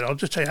bad habit. I'll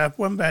just tell you, I have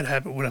one bad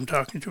habit when I'm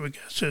talking to a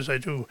guest is I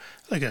do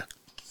I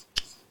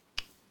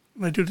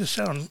do this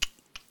sound.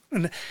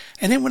 And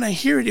then when I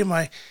hear it in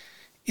my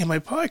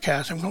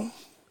podcast, I'm going,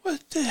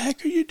 what the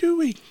heck are you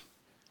doing?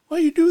 Why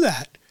you do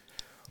that?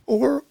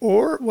 Or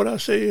what I'll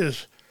say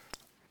is,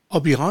 I'll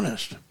be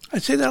honest. I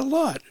say that a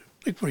lot.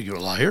 Like, what, are you a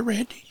liar,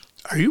 Randy?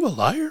 Are you a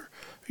liar?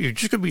 You're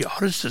just going to be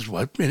honest as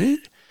what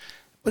minute?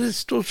 But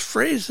it's those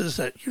phrases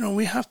that,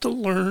 we have to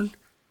learn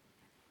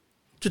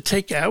to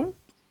take out.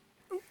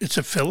 It's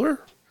a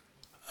filler.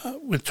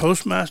 With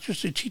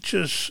Toastmasters, they teach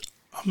us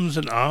ums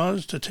and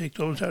ahs to take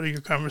those out of your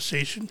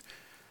conversation.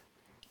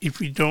 If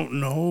you don't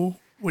know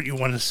what you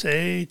want to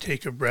say,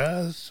 take a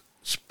breath.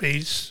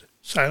 Space,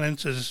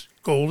 silence is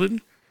golden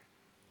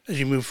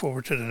as you move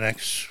forward to the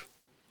next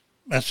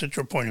message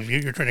or point of view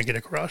you're trying to get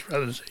across,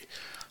 rather than say,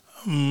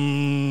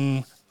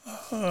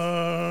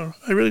 I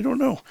really don't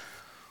know.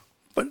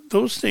 But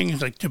those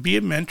things, like to be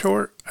a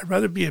mentor, I'd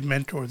rather be a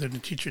mentor than a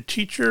teacher.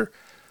 Teacher,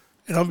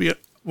 and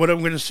what I'm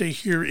going to say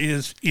here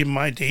is, in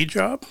my day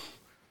job,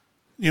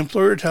 the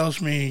employer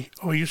tells me,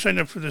 oh, you signed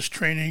up for this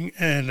training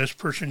and this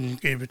person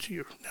gave it to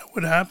you. Now,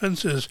 what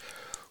happens is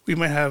we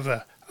might have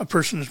a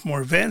person that's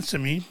more advanced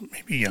than me,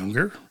 maybe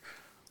younger,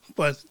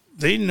 but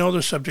they know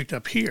the subject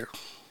up here.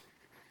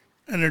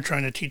 And they're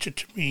trying to teach it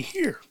to me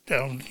here,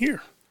 down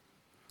here.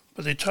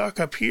 But they talk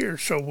up here,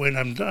 so when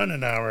I'm done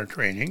an hour of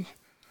training,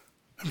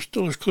 I'm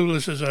still as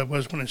clueless as I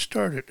was when I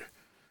started.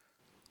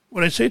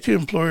 What I say to the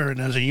employer, and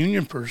as a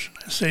union person,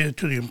 I say it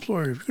to the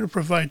employer, if you're going to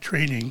provide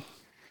training,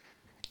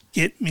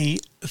 get me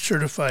a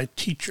certified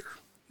teacher,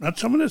 not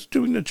someone that's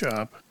doing the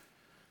job.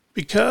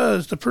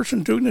 Because the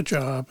person doing the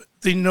job,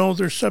 they know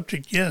their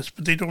subject, yes,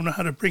 but they don't know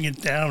how to bring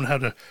it down,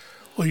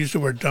 we'll use the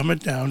word dumb it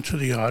down to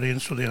the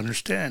audience so they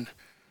understand.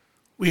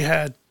 We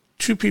had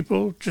two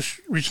people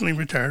just recently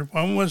retired.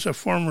 One was a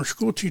former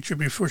school teacher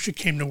before she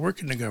came to work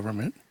in the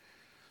government.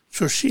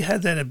 So she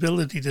had that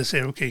ability to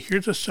say, okay,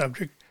 here's a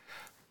subject,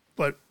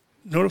 but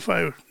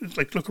notify,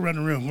 like look around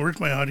the room. Where's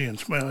my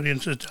audience? My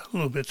audience is down a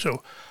little bit.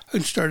 So I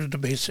can start at the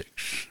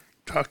basics,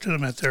 talk to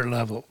them at their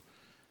level.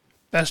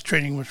 Best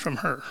training was from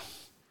her.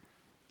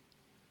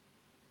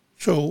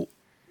 So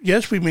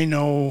yes, we may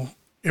know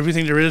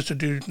everything there is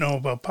to know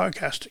about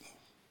podcasting,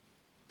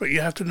 but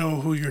you have to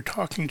know who you're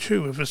talking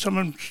to. If it's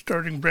someone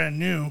starting brand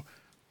new,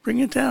 bring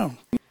it down.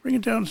 Bring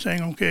it down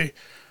saying, okay,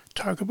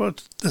 talk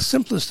about the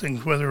simplest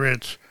things, whether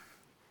it's,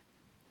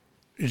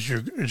 is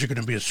you going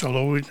to be a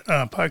solo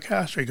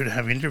podcast? Are you going to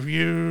have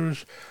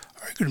interviews?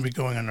 Are you going to be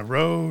going on the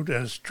road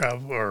as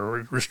travel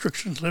or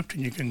restrictions lift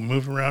and you can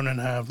move around and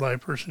have live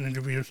person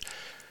interviews?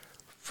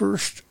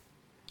 First,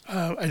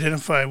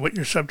 identify what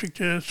your subject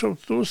is. So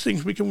those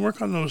things, we can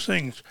work on those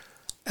things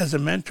as a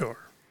mentor.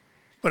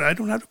 But I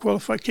don't have the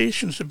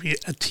qualifications to be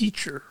a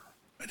teacher.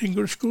 I didn't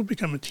go to school to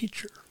become a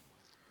teacher.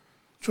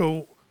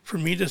 So for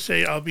me to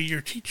say I'll be your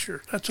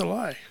teacher, that's a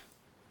lie.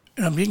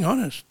 And I'm being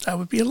honest, that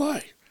would be a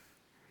lie.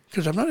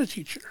 Because I'm not a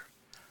teacher.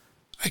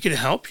 I can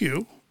help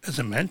you as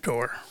a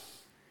mentor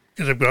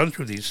because I've gone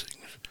through these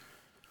things.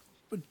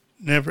 But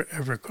never,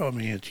 ever call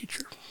me a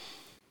teacher.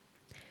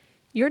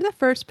 You're the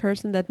first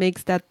person that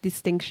makes that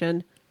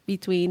distinction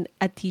between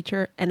a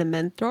teacher and a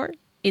mentor,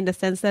 in the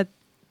sense that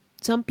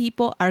some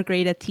people are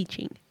great at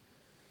teaching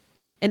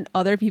and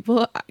other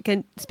people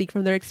can speak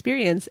from their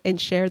experience and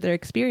share their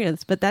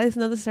experience, but that is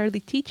not necessarily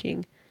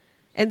teaching.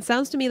 And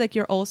sounds to me like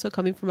you're also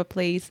coming from a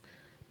place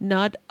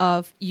not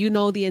of,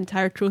 the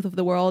entire truth of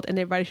the world and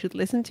everybody should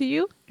listen to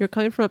you. You're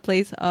coming from a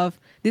place of,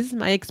 this is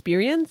my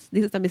experience.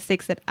 This is the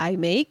mistakes that I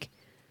make.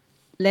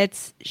 I'm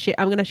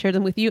going to share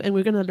them with you and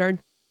we're going to learn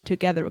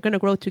together. We're going to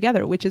grow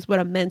together, which is what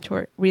a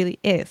mentor really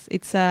is.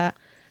 It's a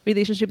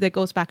relationship that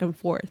goes back and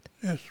forth.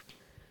 Yes.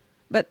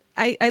 But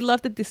I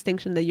love the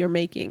distinction that you're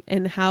making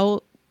and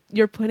how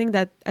you're putting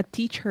that a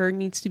teacher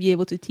needs to be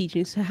able to teach,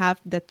 needs to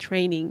have that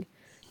training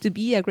to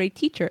be a great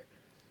teacher.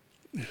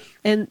 Yes.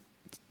 And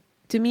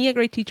to me, a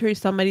great teacher is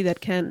somebody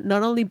that can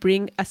not only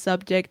bring a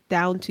subject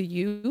down to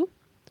you,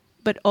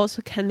 but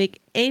also can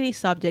make any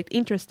subject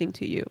interesting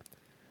to you.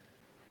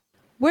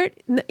 We're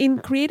in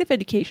creative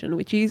education,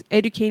 which is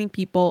educating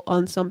people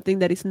on something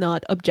that is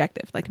not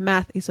objective. Like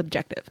math is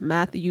objective.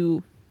 Math,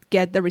 you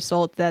get the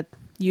result that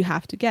you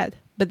have to get.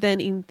 But then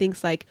in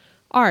things like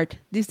art,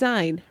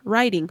 design,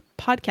 writing,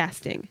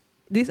 podcasting,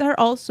 these are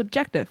all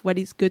subjective. What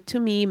is good to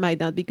me might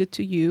not be good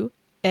to you,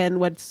 and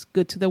what's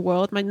good to the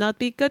world might not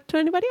be good to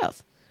anybody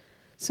else.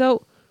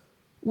 So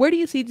where do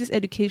you see this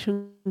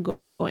education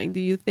going? Do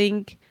you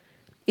think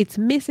it's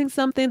missing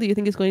something? Do you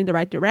think it's going in the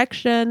right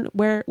direction?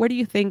 Where do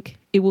you think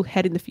it will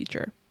head in the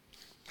future?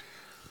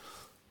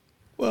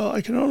 Well,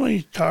 I can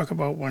only talk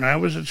about when I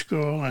was at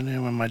school and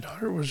then when my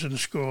daughter was in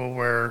school,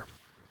 where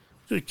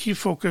the key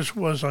focus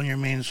was on your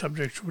main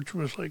subjects, which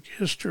was like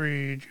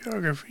history,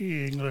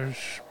 geography,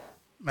 English,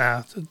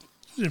 math,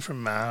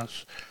 different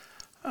maths.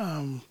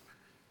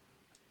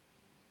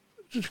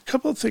 There's a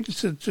couple of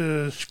things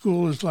that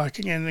school is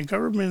lacking, and the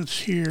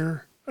governments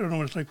here, I don't know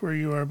what it's like where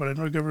you are, but I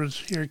know governments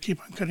here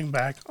keep on cutting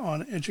back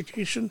on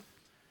education.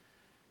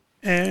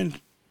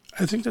 And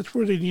I think that's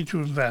where they need to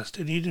invest.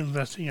 They need to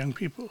invest in young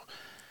people.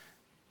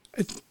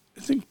 I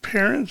think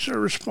parents are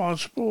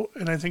responsible,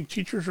 and I think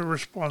teachers are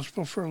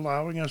responsible for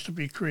allowing us to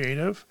be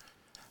creative.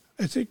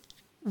 I think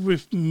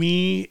with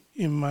me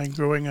in my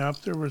growing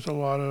up, there was a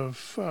lot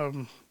of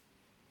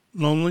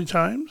lonely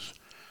times.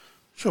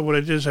 So what I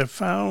did is I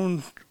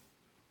found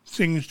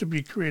things to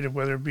be creative,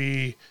 whether it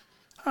be,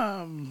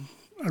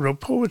 I I wrote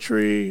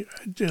poetry.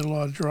 I did a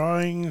lot of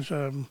drawings.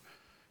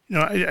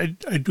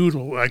 I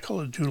doodle. I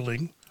call it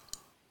doodling.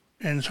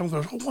 And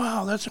someone goes, "Oh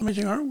wow, that's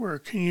amazing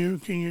artwork.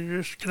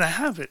 Can I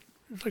have it?"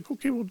 It's like,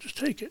 okay, we'll just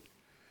take it.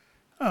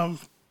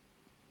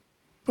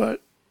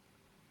 But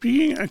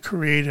being a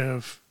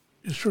creative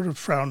is sort of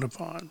frowned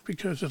upon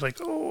because it's like,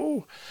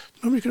 oh,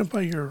 nobody's gonna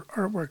buy your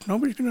artwork.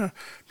 Nobody's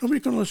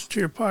gonna listen to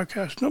your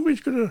podcast.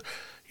 Nobody's gonna.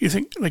 You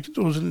think like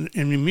those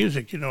in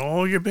music,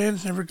 oh, your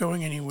band's never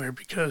going anywhere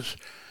because,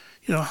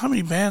 how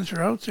many bands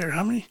are out there?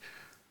 How many?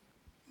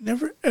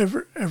 Never,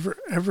 ever, ever,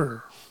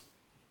 ever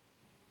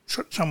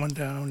shut someone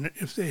down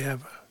if they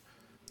have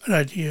an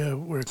idea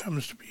where it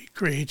comes to be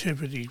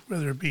creativity,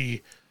 whether it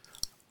be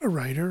a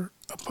writer,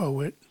 a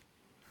poet.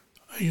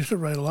 I used to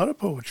write a lot of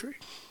poetry.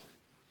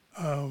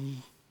 There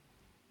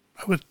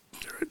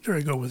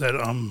I go with that.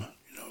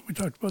 We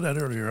talked about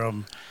that earlier.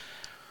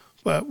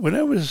 But when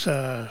I was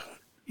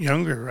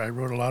younger, I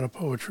wrote a lot of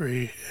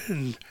poetry,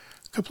 and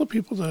a couple of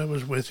people that I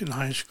was with in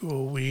high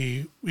school,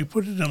 we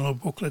put it in little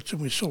booklets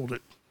and we sold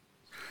it.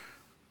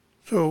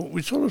 So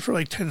we sold it for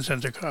like 10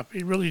 cents a copy.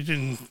 It really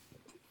didn't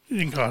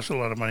cost a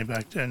lot of money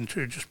back then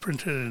to just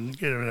print it and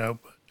get it out.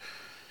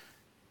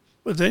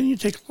 But then you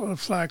take a lot of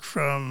flack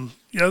from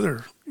the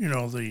other,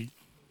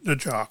 the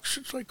jocks.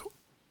 It's like,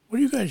 what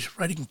are you guys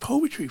writing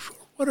poetry for?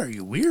 What are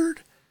you,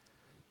 weird?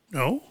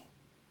 No,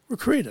 we're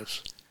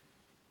creatives.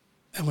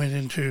 I went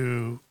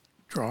into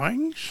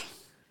drawings.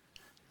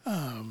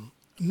 I'm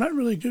not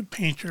really a good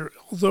painter,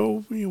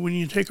 although when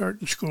you take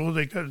art in school,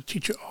 they got to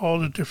teach you all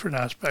the different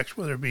aspects,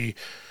 whether it be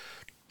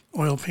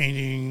oil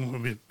painting,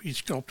 whether it be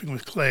sculpting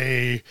with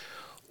clay,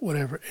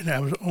 whatever. And I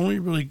was only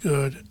really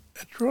good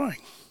at drawing.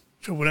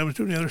 So when I was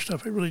doing the other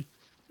stuff, I really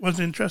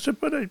wasn't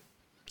interested, but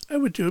I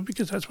would do it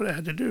because that's what I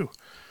had to do.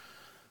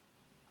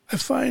 I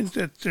find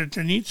that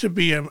there needs to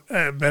be a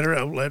better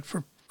outlet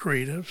for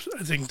creatives.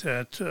 I think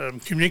that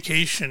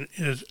communication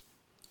is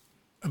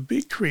a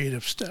big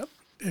creative step,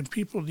 and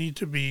people need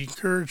to be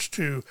encouraged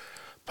to.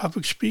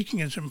 Public speaking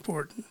is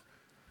important.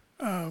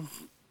 To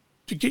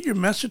get your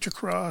message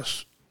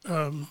across,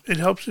 it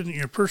helps in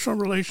your personal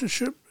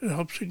relationship. It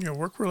helps in your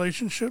work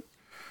relationship.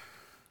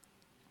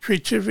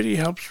 Creativity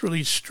helps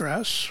release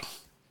stress.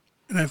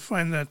 And I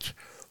find that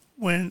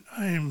when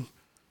I'm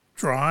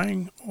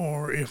drawing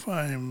or if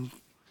I'm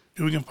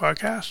doing a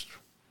podcast,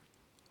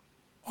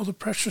 all the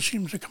pressure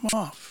seems to come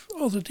off.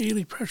 All the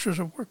daily pressures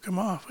of work come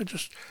off.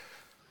 Because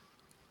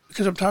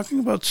I'm talking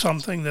about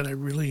something that I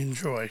really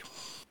enjoy.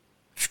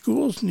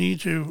 Schools need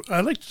to,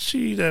 I like to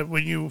see that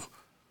when you,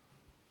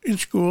 in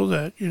school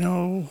that,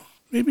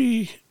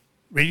 maybe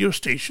radio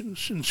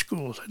stations in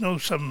schools. I know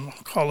some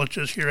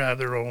colleges here have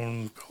their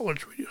own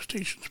college radio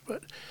stations,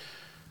 but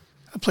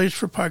a place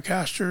for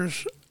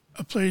podcasters,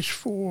 a place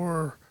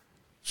for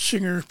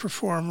singers,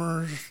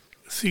 performers.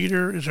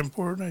 Theater is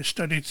important. I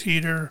studied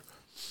theater.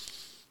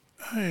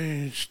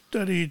 I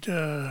studied,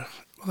 that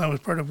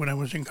was part of when I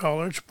was in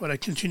college, but I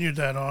continued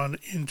that on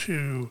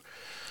into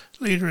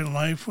later in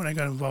life when I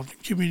got involved in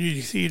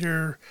community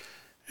theater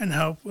and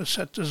helped with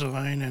set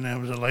design, and I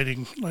was a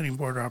lighting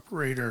board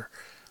operator.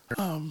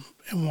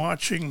 And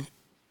watching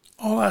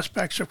all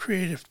aspects of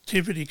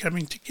creativity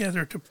coming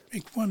together to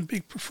make one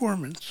big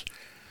performance.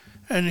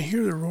 And to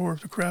hear the roar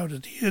of the crowd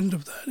at the end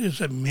of that is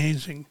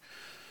amazing.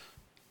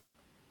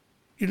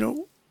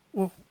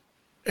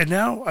 And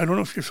now, I don't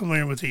know if you're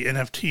familiar with the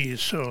NFTs,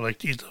 so like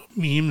these little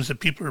memes that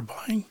people are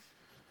buying.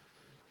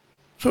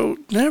 So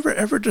never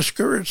ever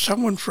discourage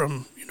someone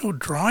from,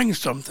 drawing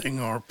something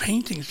or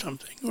painting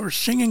something or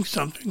singing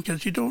something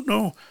because you don't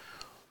know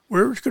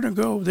where it's going to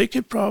go. They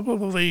could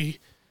probably...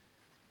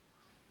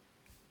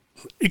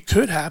 It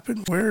could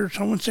happen where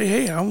someone say,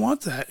 hey, I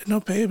want that, and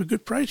they'll pay a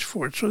good price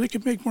for it so they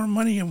can make more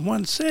money in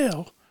one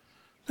sale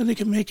than they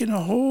can make in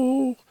a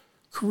whole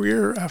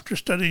career after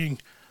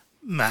studying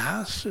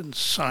math and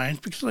science.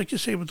 Because like you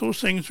say, with those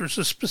things, there's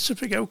a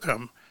specific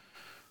outcome.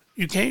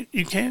 You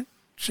can't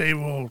say,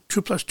 well,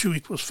 2 + 2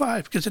 =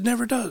 5, because it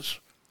never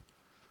does.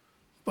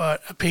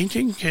 But a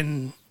painting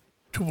can,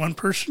 to one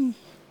person,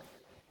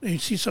 they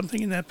see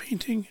something in that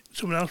painting,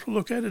 someone else will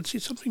look at it and see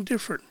something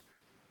different.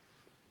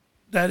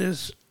 That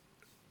is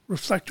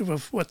reflective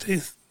of what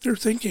they're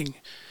thinking.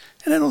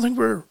 And I don't think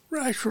we're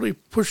actually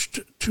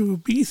pushed to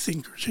be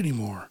thinkers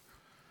anymore.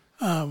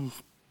 I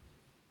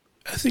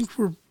think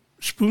we're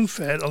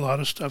spoon-fed a lot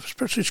of stuff,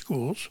 especially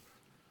schools,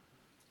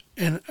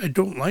 and I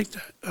don't like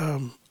that.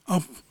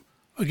 I'll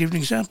give you an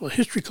example. A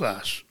history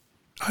class,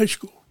 high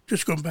school,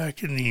 just going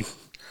back in the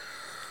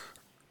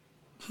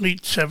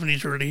late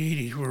 70s,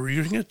 early 80s, we were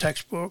using a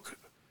textbook,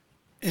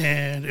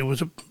 and we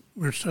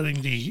were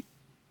studying the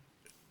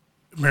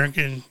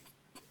American,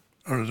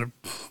 or the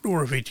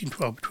War of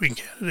 1812 between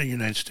Canada and the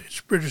United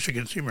States, British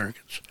against the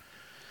Americans.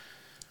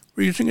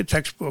 We're using a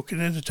textbook,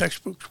 and in the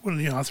textbook, one of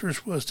the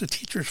authors was the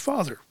teacher's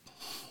father.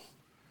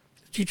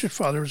 The teacher's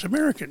father was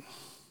American.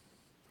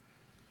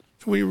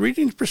 So when you're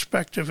reading the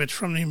perspective, it's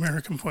from the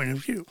American point of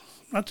view.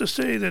 Not to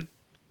say that,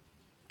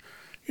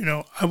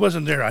 I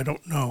wasn't there, I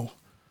don't know.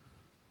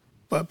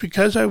 But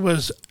because I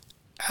was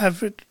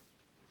avid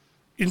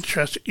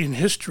interested in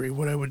history,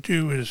 what I would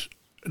do is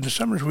in the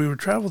summers we would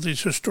travel to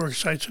these historic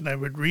sites and I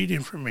would read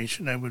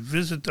information. I would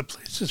visit the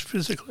places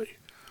physically.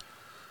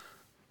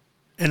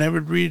 And I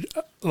would read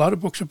a lot of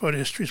books about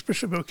history,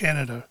 especially about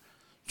Canada.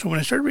 So when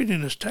I started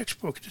reading this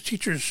textbook, the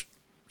teachers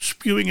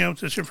spewing out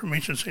this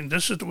information saying,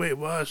 this is the way it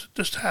was,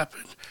 this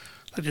happened.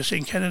 Like they're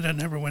saying Canada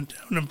never went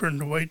down and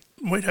burned the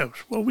White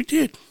House. Well, we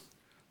did.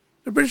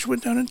 The British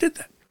went down and did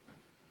that.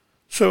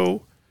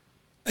 So,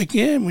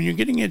 again, when you're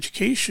getting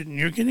education,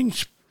 you're getting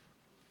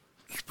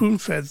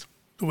spoon-fed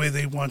the way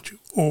they want to,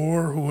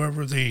 or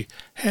whoever the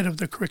head of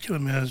the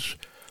curriculum is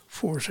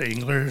for, say,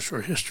 English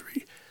or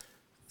history.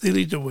 They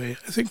lead the way.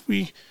 I think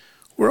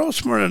we're all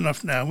smart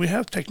enough now. We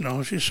have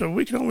technology, so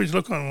we can always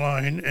look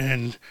online,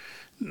 and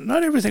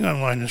not everything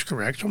online is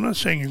correct. I'm not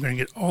saying you're going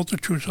to get all the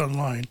truth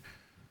online,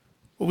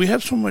 but we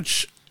have so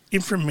much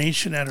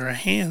information at our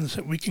hands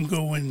that we can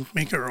go and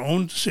make our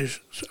own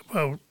decisions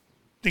about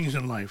things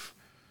in life.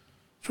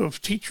 So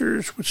if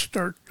teachers would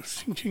start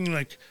thinking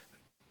like,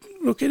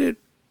 look at it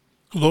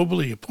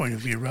globally, a point of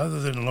view, rather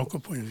than a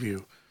local point of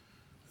view,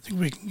 I think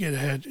we can get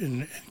ahead,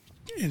 and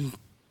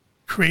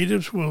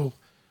creatives will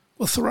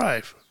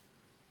thrive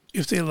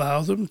if they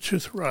allow them to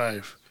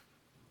thrive.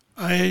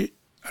 I'd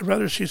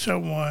rather see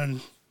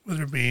someone,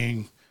 whether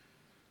being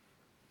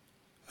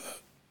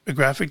a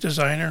graphic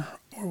designer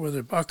or whether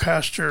a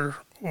podcaster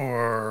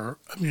or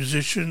a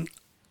musician,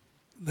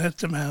 let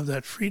them have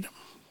that freedom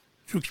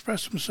to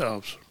express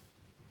themselves.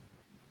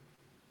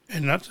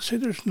 And not to say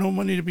there's no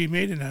money to be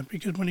made in that,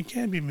 because money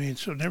can be made,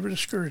 so never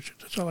discourage it.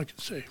 That's all I can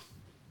say.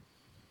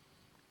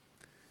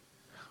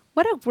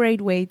 What a great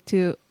way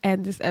to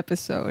end this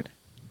episode.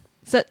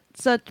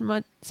 So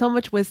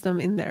much wisdom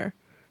in there,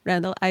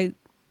 Randall. I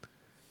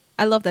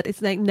love that.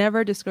 It's like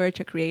never discourage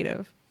a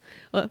creative.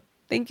 Well,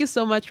 thank you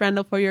so much,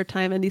 Randall, for your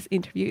time and this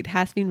interview. It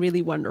has been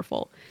really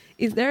wonderful.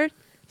 Is there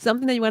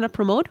something that you want to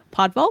promote?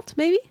 PodVault,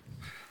 maybe?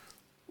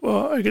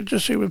 Well, I could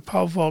just say with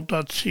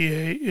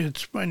podvault.ca,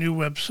 it's my new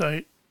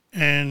website.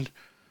 And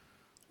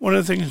one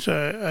of the things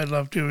I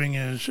love doing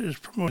is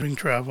promoting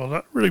travel.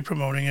 Not really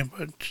promoting it,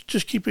 but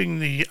just keeping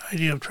the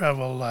idea of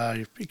travel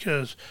alive.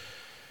 Because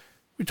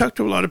we talk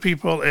to a lot of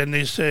people and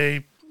they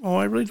say, oh,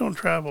 I really don't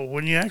travel.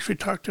 When you actually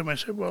talk to them, I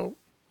said, well,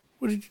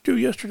 what did you do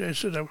yesterday? I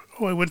said,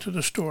 oh, I went to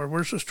the store.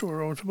 Where's the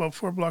store? Oh, it's about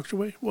 4 blocks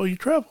away. Well, you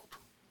traveled.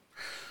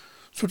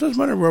 So it doesn't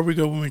matter where we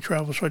go when we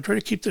travel. So I try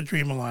to keep the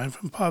dream alive.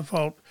 And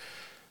PodVault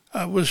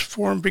was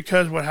formed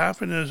because what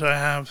happened is I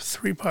have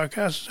 3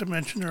 podcasts, as I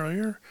mentioned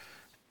earlier.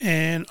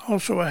 And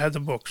also I had the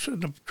books,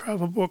 and the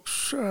travel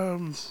books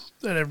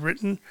that I've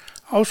written.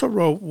 I also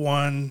wrote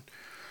one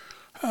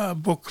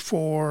book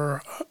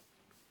for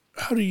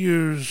how to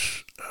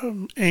use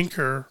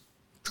Anchor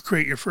to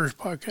create your first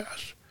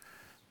podcast.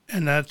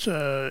 And that's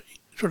sort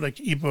of like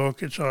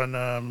ebook. It's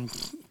on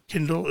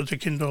Kindle. It's a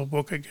Kindle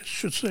book, I guess I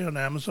should say, on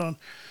Amazon.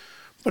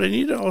 But I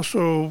need to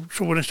also,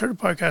 so when I started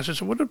podcasts, I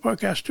said, what are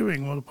podcasts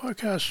doing? Well, the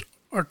podcasts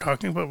are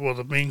talking about, well,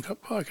 the main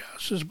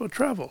podcast is about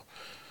travel.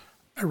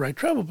 I write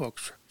travel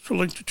books, so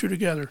link the two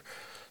together.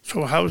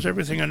 So how is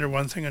everything under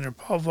one thing under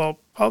PodVault?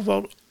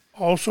 PodVault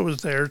also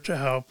is there to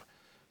help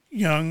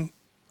young,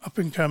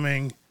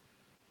 up-and-coming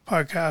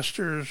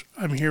podcasters.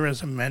 I'm here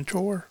as a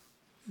mentor,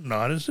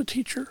 not as a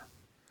teacher.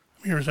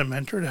 I'm here as a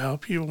mentor to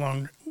help you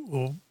along.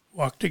 We'll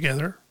walk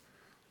together.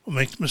 We'll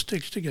make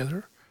mistakes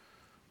together.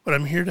 But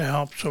I'm here to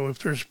help. So if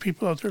there's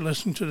people out there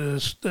listening to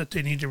this that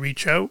they need to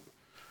reach out,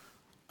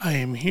 I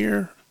am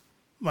here.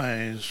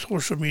 My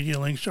social media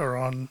links are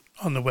on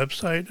the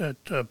website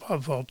at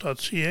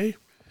podvault.ca.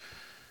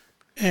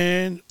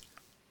 And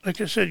like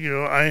I said,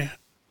 I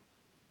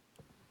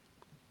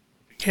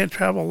can't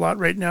travel a lot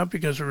right now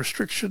because of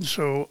restrictions.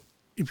 So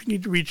if you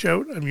need to reach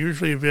out, I'm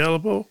usually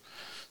available.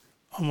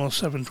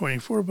 Almost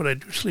 7:24, but I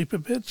do sleep a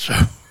bit. So,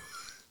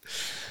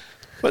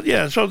 but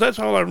yeah, so that's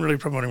all I'm really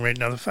promoting right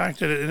now. The fact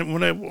that, and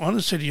what I want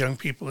to say to young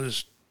people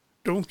is,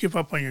 don't give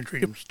up on your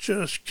dreams.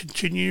 Just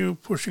continue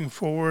pushing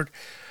forward.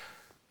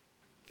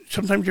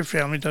 Sometimes your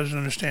family doesn't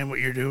understand what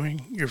you're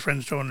doing. Your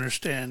friends don't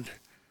understand.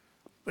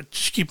 But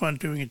just keep on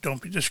doing it.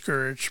 Don't be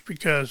discouraged,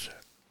 because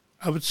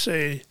I would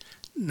say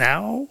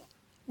now,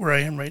 where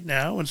I am right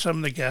now, and some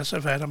of the guests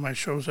I've had on my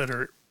shows that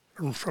are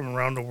from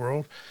around the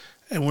world,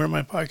 and where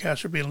my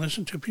podcasts are being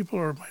listened to, people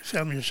or my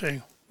family are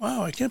saying,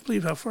 wow, I can't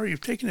believe how far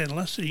you've taken it in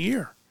less than a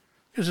year.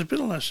 Because it's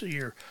been less than a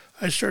year.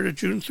 I started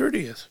June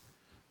 30th.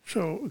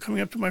 So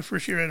coming up to my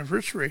first year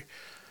anniversary.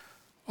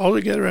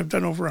 Altogether, I've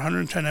done over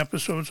 110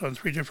 episodes on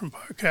 3 different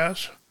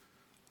podcasts.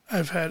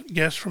 I've had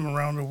guests from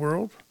around the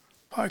world.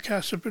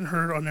 Podcasts have been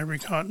heard on every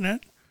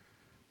continent.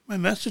 My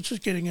message is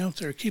getting out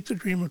there. Keep the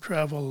dream of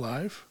travel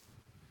alive.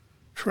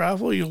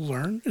 Travel, you'll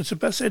learn. It's the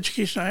best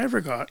education I ever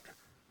got,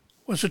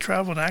 was to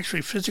travel and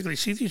actually physically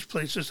see these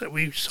places that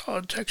we saw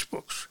in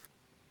textbooks.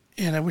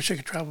 And I wish I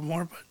could travel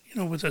more,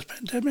 but, with this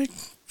pandemic.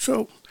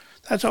 So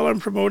that's all I'm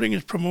promoting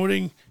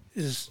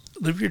is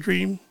live your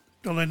dream.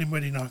 Don't let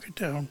anybody knock it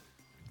down.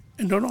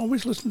 And don't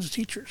always listen to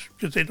teachers,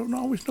 because they don't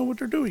always know what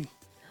they're doing.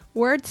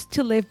 Words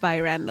to live by,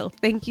 Randall.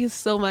 Thank you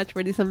so much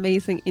for this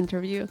amazing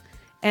interview.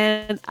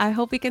 And I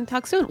hope we can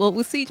talk soon. Well,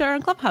 we'll see each other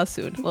on Clubhouse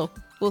soon.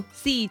 We'll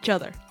see each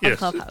other on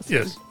Clubhouse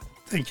soon. Yes.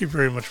 Thank you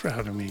very much for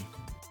having me.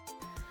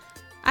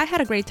 I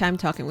had a great time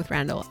talking with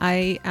Randall.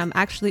 I am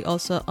actually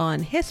also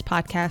on his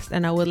podcast,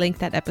 and I will link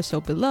that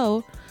episode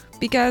below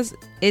because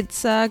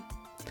it's a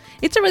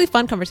really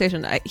fun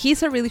conversation.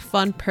 He's a really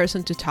fun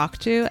person to talk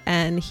to,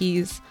 and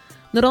he's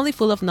not only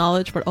full of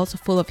knowledge, but also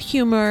full of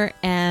humor,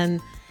 and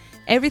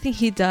everything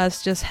he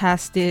does just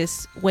has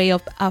this way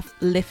of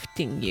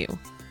uplifting you.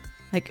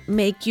 Like,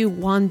 make you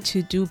want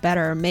to do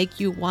better, make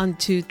you want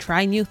to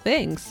try new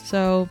things.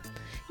 So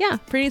yeah,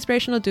 pretty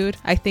inspirational dude.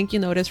 I think you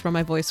noticed from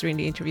my voice during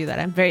the interview that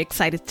I'm very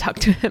excited to talk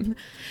to him.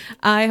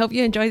 I hope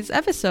you enjoyed this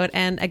episode.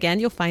 And again,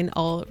 you'll find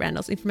all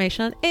Randall's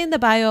information in the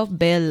bio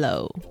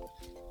below.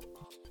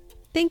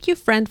 Thank you,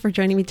 friend, for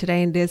joining me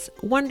today in this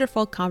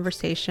wonderful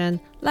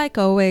conversation. Like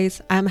always,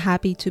 I'm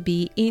happy to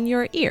be in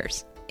your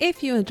ears.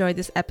 If you enjoyed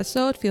this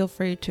episode, feel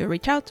free to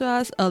reach out to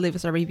us or leave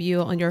us a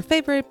review on your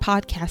favorite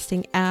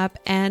podcasting app.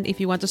 And if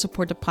you want to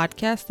support the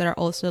podcast, there are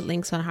also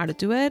links on how to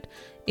do it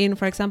in,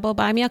 for example,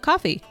 Buy Me a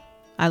Coffee.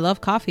 I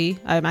love coffee.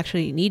 I'm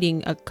actually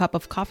needing a cup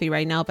of coffee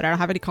right now, but I don't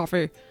have any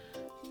coffee.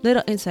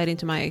 Little insight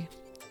into my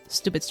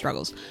stupid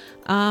struggles.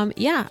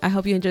 I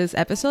hope you enjoyed this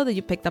episode, that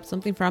you picked up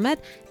something from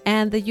it,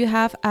 and that you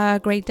have a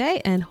great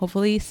day, and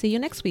hopefully see you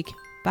next week.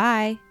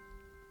 Bye.